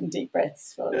outside taking deep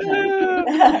breaths. But one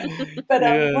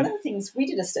of the things, we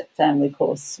did a step family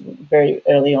course very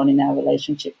early on in our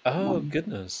relationship. Oh,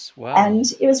 goodness. Wow. And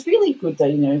it was really good though,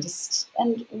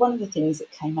 and one of the things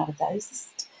that came out of that is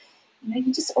just,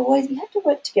 you have to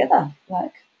work together.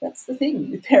 Like, that's the thing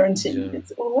with parenting. Yeah.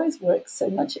 It always works so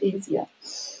much easier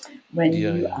when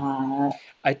you are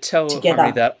I tell together.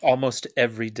 Harmony that almost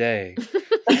every day.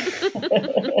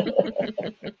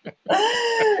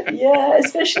 Yeah,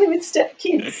 especially with step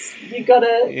kids. You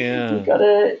gotta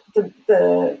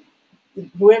the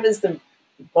whoever's the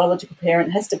biological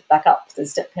parent has to back up the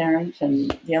step parent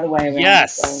and the other way around.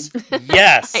 Yes. So.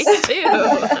 Yes. I do.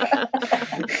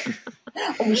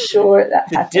 I'm sure that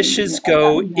the happens. Dishes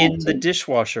go in the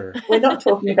dishwasher. We're not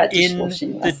talking about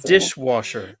dishwashing. In the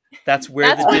dishwasher. That's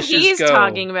where the dishes go. That's what he's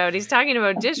talking about. He's talking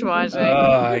about dishwashing.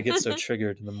 Oh, I get so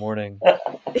triggered in the morning.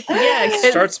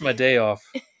 It starts my day off.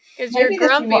 Because you're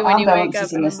grumpy when you wake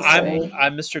up.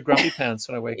 I'm Mr. Grumpy Pants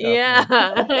when I wake up. Yeah.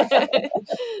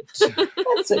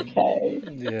 That's okay.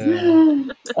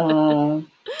 Yeah.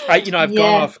 I've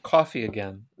gone off coffee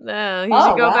again. No, you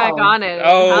should go back on it.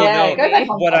 Oh, yeah, no. Go back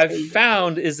on what coffee. I've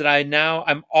found is that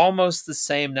I'm almost the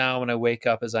same now when I wake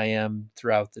up as I am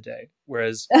throughout the day.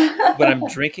 Whereas when I'm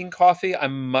drinking coffee,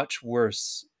 I'm much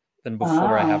worse than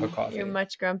before I have a coffee. You're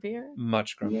much grumpier?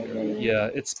 Much grumpier. Yeah,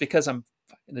 it's because I'm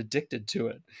fucking addicted to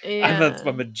it. Yeah.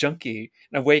 I'm a junkie.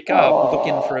 And I wake up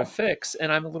looking for a fix,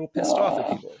 and I'm a little pissed off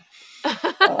at people.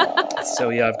 So,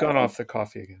 yeah, I've gone off the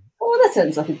coffee again. Oh, that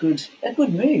sounds like a good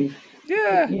move.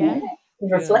 Yeah.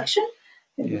 Reflection,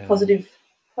 positive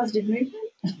movement.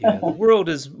 Yeah, the world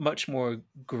is much more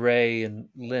grey and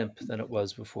limp than it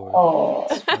was before. Oh,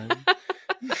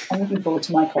 I'm looking forward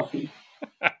to my coffee.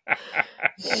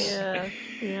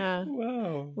 Yeah.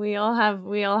 Wow. We all have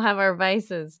our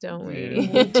vices, don't we?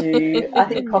 We do. I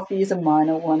think coffee is a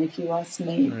minor one, if you ask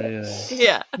me. Really?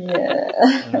 Yeah. Yeah.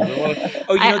 There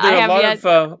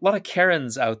are a lot of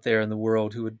Karyns out there in the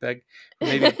world who would beg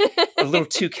maybe a little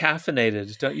too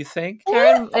caffeinated, don't you think?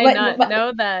 Karyn may not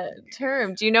know that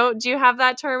term. Do you have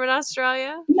that term in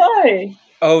Australia? No.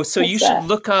 Oh, so you should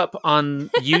look up on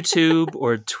YouTube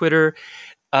or Twitter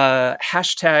 #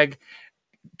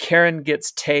 Karyn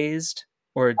gets tased.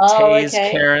 or Oh, tase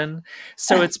okay. Karyn.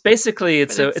 So it's basically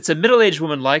it's a middle-aged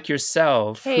woman like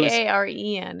yourself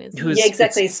Karen, isn't Yeah, it?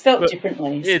 exactly. It's spelt but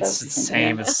differently. it's the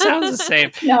same. Yeah. It sounds the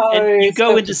same. No, And you it's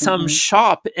go spelt into some differently.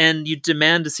 shop and you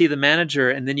demand to see the manager,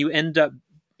 and then you end up,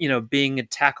 being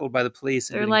tackled by the police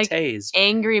and They're getting like tased.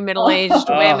 angry middle-aged Oh, it's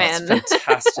women.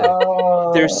 fantastic.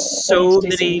 Oh, There's they need so to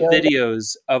do some many yoga.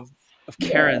 videos of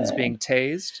Karens Yeah. being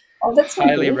tased. Oh, that's not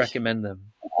Highly good. recommend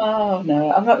them. Oh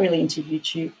no, I'm not really into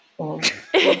YouTube.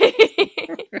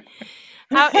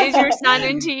 How is your son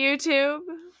into YouTube?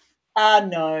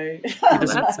 No.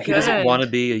 That's He doesn't good. want to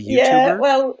be a YouTuber. Yeah,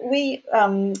 well, we,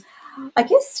 I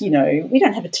guess, we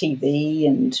don't have a TV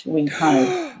and we kind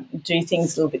of do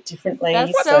things a little bit differently.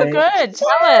 That's so good.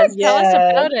 Tell us. Tell us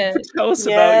about it. Tell us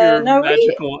Yeah, about your no,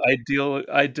 magical,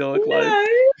 idyllic life.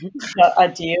 Not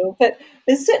ideal, but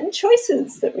there's certain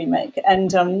choices that we make.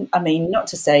 And, I mean, not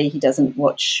to say he doesn't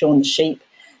watch Shaun the Sheep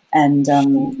and,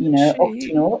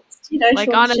 Octonauts. Like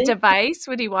Shaun on the a Sheep. device?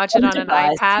 Would he watch it on an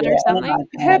device, iPad or on an something?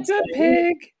 iPad. Peppa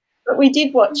Pig. But we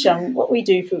did watch. What we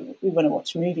do if we want to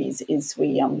watch movies is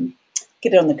we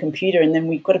get it on the computer and then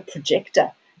we've got a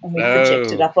projector and we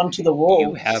project it up onto the wall.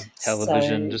 You have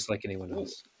television just like anyone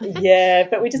else. Yeah,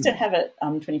 but we just don't have it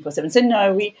 24/7. So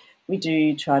no, we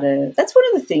do try to. That's one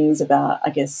of the things about, I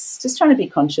guess, just trying to be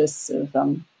conscious of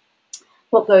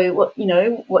what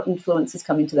influences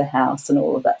come into the house and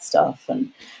all of that stuff.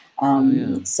 And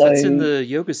so that's in the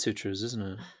Yoga Sutras, isn't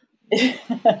it?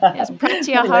 Yes,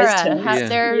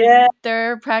 pratyahara.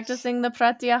 They're practicing the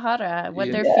pratyahara, what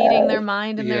they're feeding their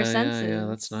mind and their senses. Yeah,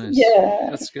 that's nice. Yeah,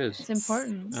 that's good. It's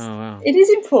important. Oh wow, it is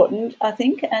important, I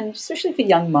think, and especially for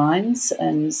young minds.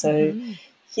 And so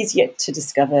he's yet to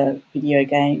discover video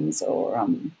games or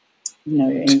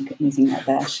anything like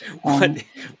that. What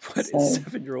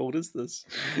 7-year-old is this?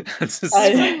 That's just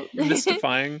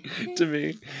mystifying to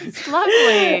me. It's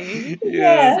lovely.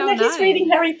 Yeah, so he's nice. reading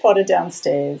Harry Potter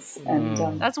downstairs, and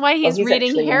that's why he's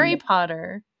reading Harry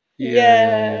Potter.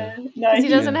 Yeah. No, because he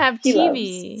doesn't have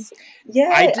TV.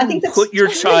 Yeah, I didn't put your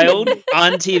child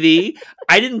on TV.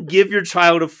 I didn't give your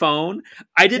child a phone.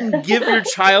 I didn't give your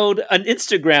child an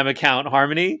Instagram account,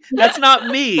 Harmony. That's not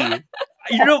me.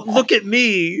 You don't look at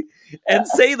me and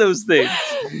say those things.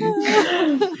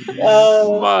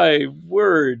 My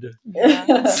word. Yeah.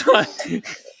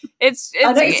 It's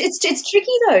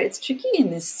tricky though. It's tricky in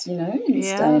this, in this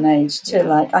day and age to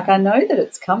like I know that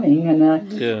it's coming, and I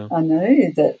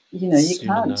know that you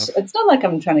can't. Enough. It's not like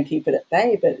I'm trying to keep it at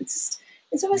bay, but it's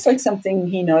almost like something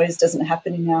he knows doesn't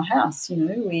happen in our house.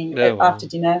 After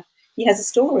dinner he has a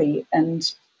story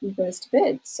and he goes to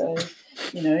bed. So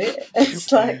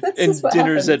it's like that's and just what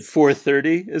dinner's happens. at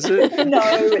 4:30. Is it? No,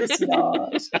 it's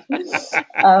not.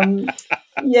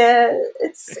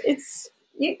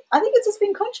 I think it's just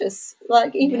being conscious.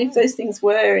 Like, even if those things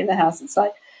were in the house, it's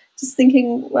like just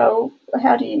thinking, well,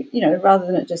 how do you, rather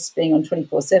than it just being on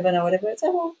 24/7 or whatever, it's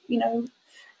like, well,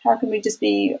 how can we just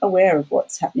be aware of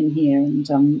what's happening here and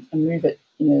move it,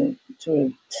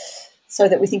 so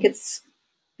that we think it's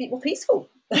a bit more peaceful,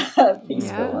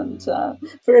 and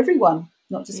for everyone,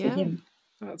 not just for him.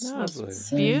 That's lovely. It's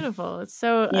beautiful. It's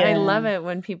so, I love it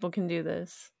when people can do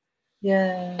this.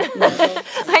 Yeah.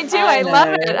 I do. I love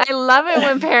it. I love it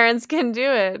when parents can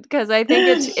do it because I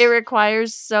think it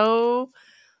requires so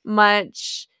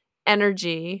much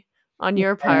energy on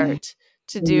your part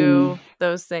to do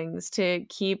those things, to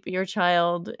keep your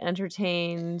child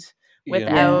entertained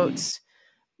without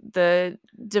the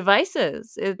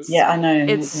devices. I know.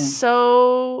 It's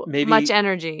so much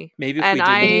energy. Maybe if we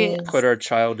didn't put our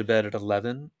child to bed at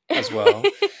 11 as well,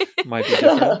 might be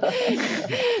different.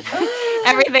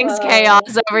 Everything's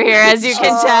chaos over here, as you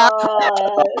can tell.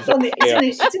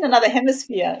 It's in another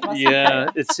hemisphere.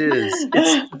 It is.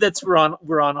 We're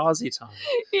on Aussie time.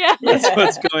 Yeah, that's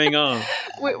what's going on.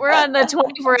 We're on the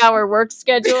 24-hour work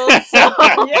schedule. So.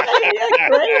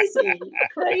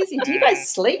 Crazy. Do you guys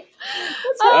sleep?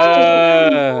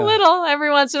 A little every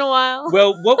once in a while.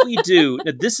 Well, what we do,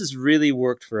 this has really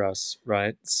worked for us,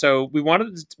 right? So we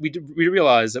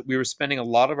realized that we were spending a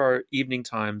lot of our evening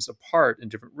times apart in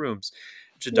different rooms.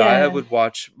 Jediah would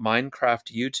watch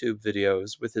Minecraft YouTube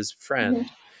videos with his friend,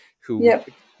 who,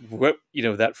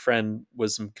 that friend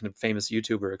was some kind of famous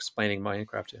YouTuber explaining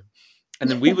Minecraft to him.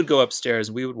 And then we would go upstairs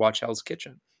and we would watch Hell's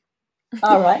Kitchen.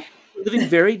 All right. Living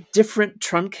very different,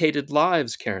 truncated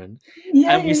lives, Karyn.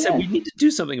 And we said, we need to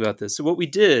do something about this. So what we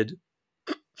did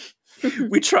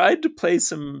We tried to play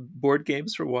some board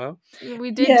games for a while.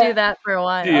 We did do that for a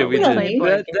while. Yeah, we Yeah, did.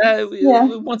 Board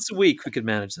Once a week we could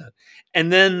manage that.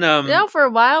 And then for a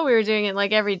while we were doing it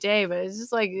like every day, but it's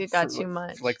just like it got too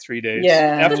much. For like 3 days.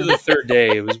 Yeah. After the third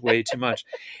day, it was way too much.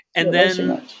 And way too then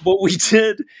much. what we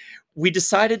did, we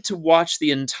decided to watch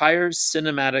the entire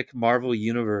cinematic Marvel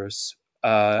universe in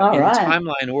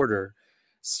timeline order,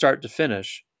 start to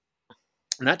finish.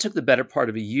 And that took the better part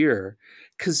of a year,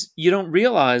 because you don't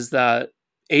realize that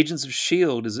Agents of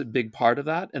S.H.I.E.L.D. is a big part of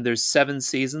that. And there's 7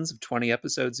 seasons of 20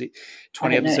 episodes,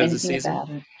 20 episodes a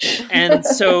season. And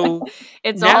so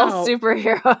it's all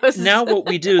superheroes. Now what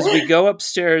we do is we go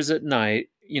upstairs at night.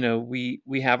 We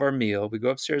have our meal. We go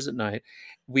upstairs at night.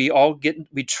 We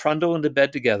trundle into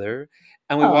bed together,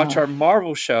 and we watch our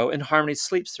Marvel show, and Harmony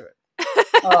sleeps through it.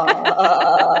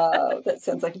 That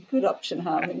sounds like a good option,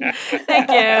 Harmony.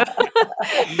 Thank you.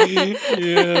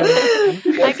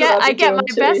 I get my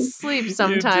best sleep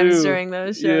sometimes during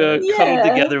those shows. Yeah, cuddled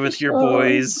together with your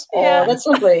boys. Oh, that's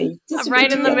lovely. Just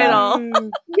right in the middle.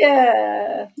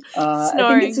 Yeah.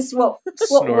 I think it's just what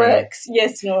works.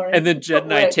 Yes, snoring. And then Jed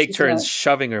and I take turns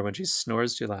shoving her when she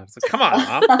snores too loud. It's like, come on,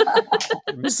 Mom.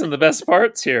 You're missing the best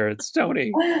parts here. It's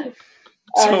Tony.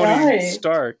 Tony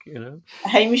Stark,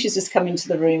 Hamish is just come into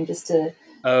the room just to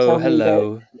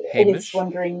hello, Hamish. He's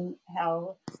wondering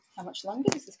how much longer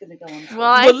this is going to go on. Well,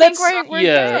 I think we're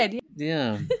good.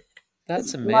 Yeah,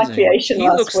 that's amazing. My creation he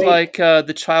looks like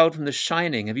the child from The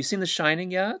Shining. Have you seen The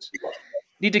Shining yet?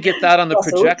 Need to get that on the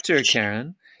projector,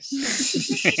 Karyn.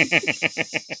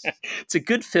 It's a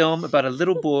good film about a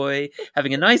little boy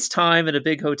having a nice time in a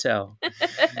big hotel.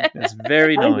 It's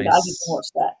very nice. I didn't watch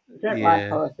that. I don't like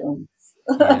horror films.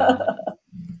 Yeah.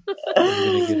 We're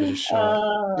going to give it a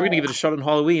shot. We're going to give it a shot on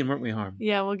Halloween, weren't we, Harm?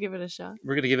 Yeah, we'll give it a shot.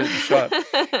 We're going to give it a shot.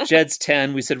 Jed's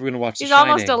 10. We said we're going to watch The He's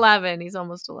Shining. almost 11. He's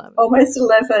almost 11. Almost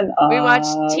 11. We watched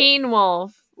Teen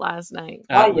Wolf last night.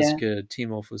 That was good.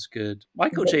 Teen Wolf was good.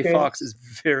 Michael J. Fox is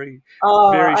very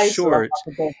short.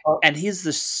 And he's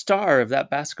the star of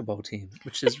that basketball team,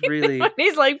 which is really...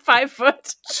 He's like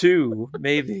 5'2",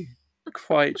 maybe.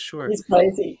 Quite short. He's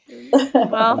crazy.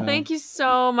 Well, thank you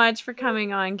so much for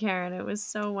coming on, Karyn. It was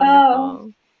so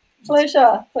wonderful.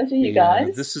 Pleasure, you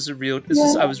guys. This is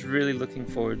I was really looking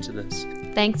forward to this.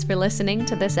 Thanks for listening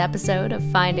to this episode of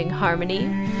Finding Harmony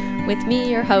with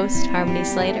me, your host, Harmony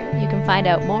Slater. You can find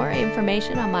out more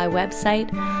information on my website,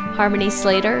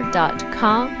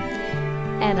 harmonyslater.com,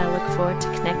 and I look forward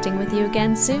to connecting with you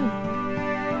again soon.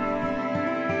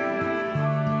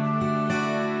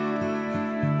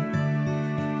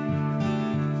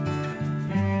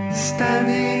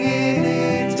 Standing in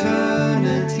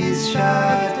eternity's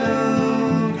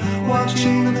shadow,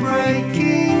 watching the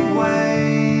breaking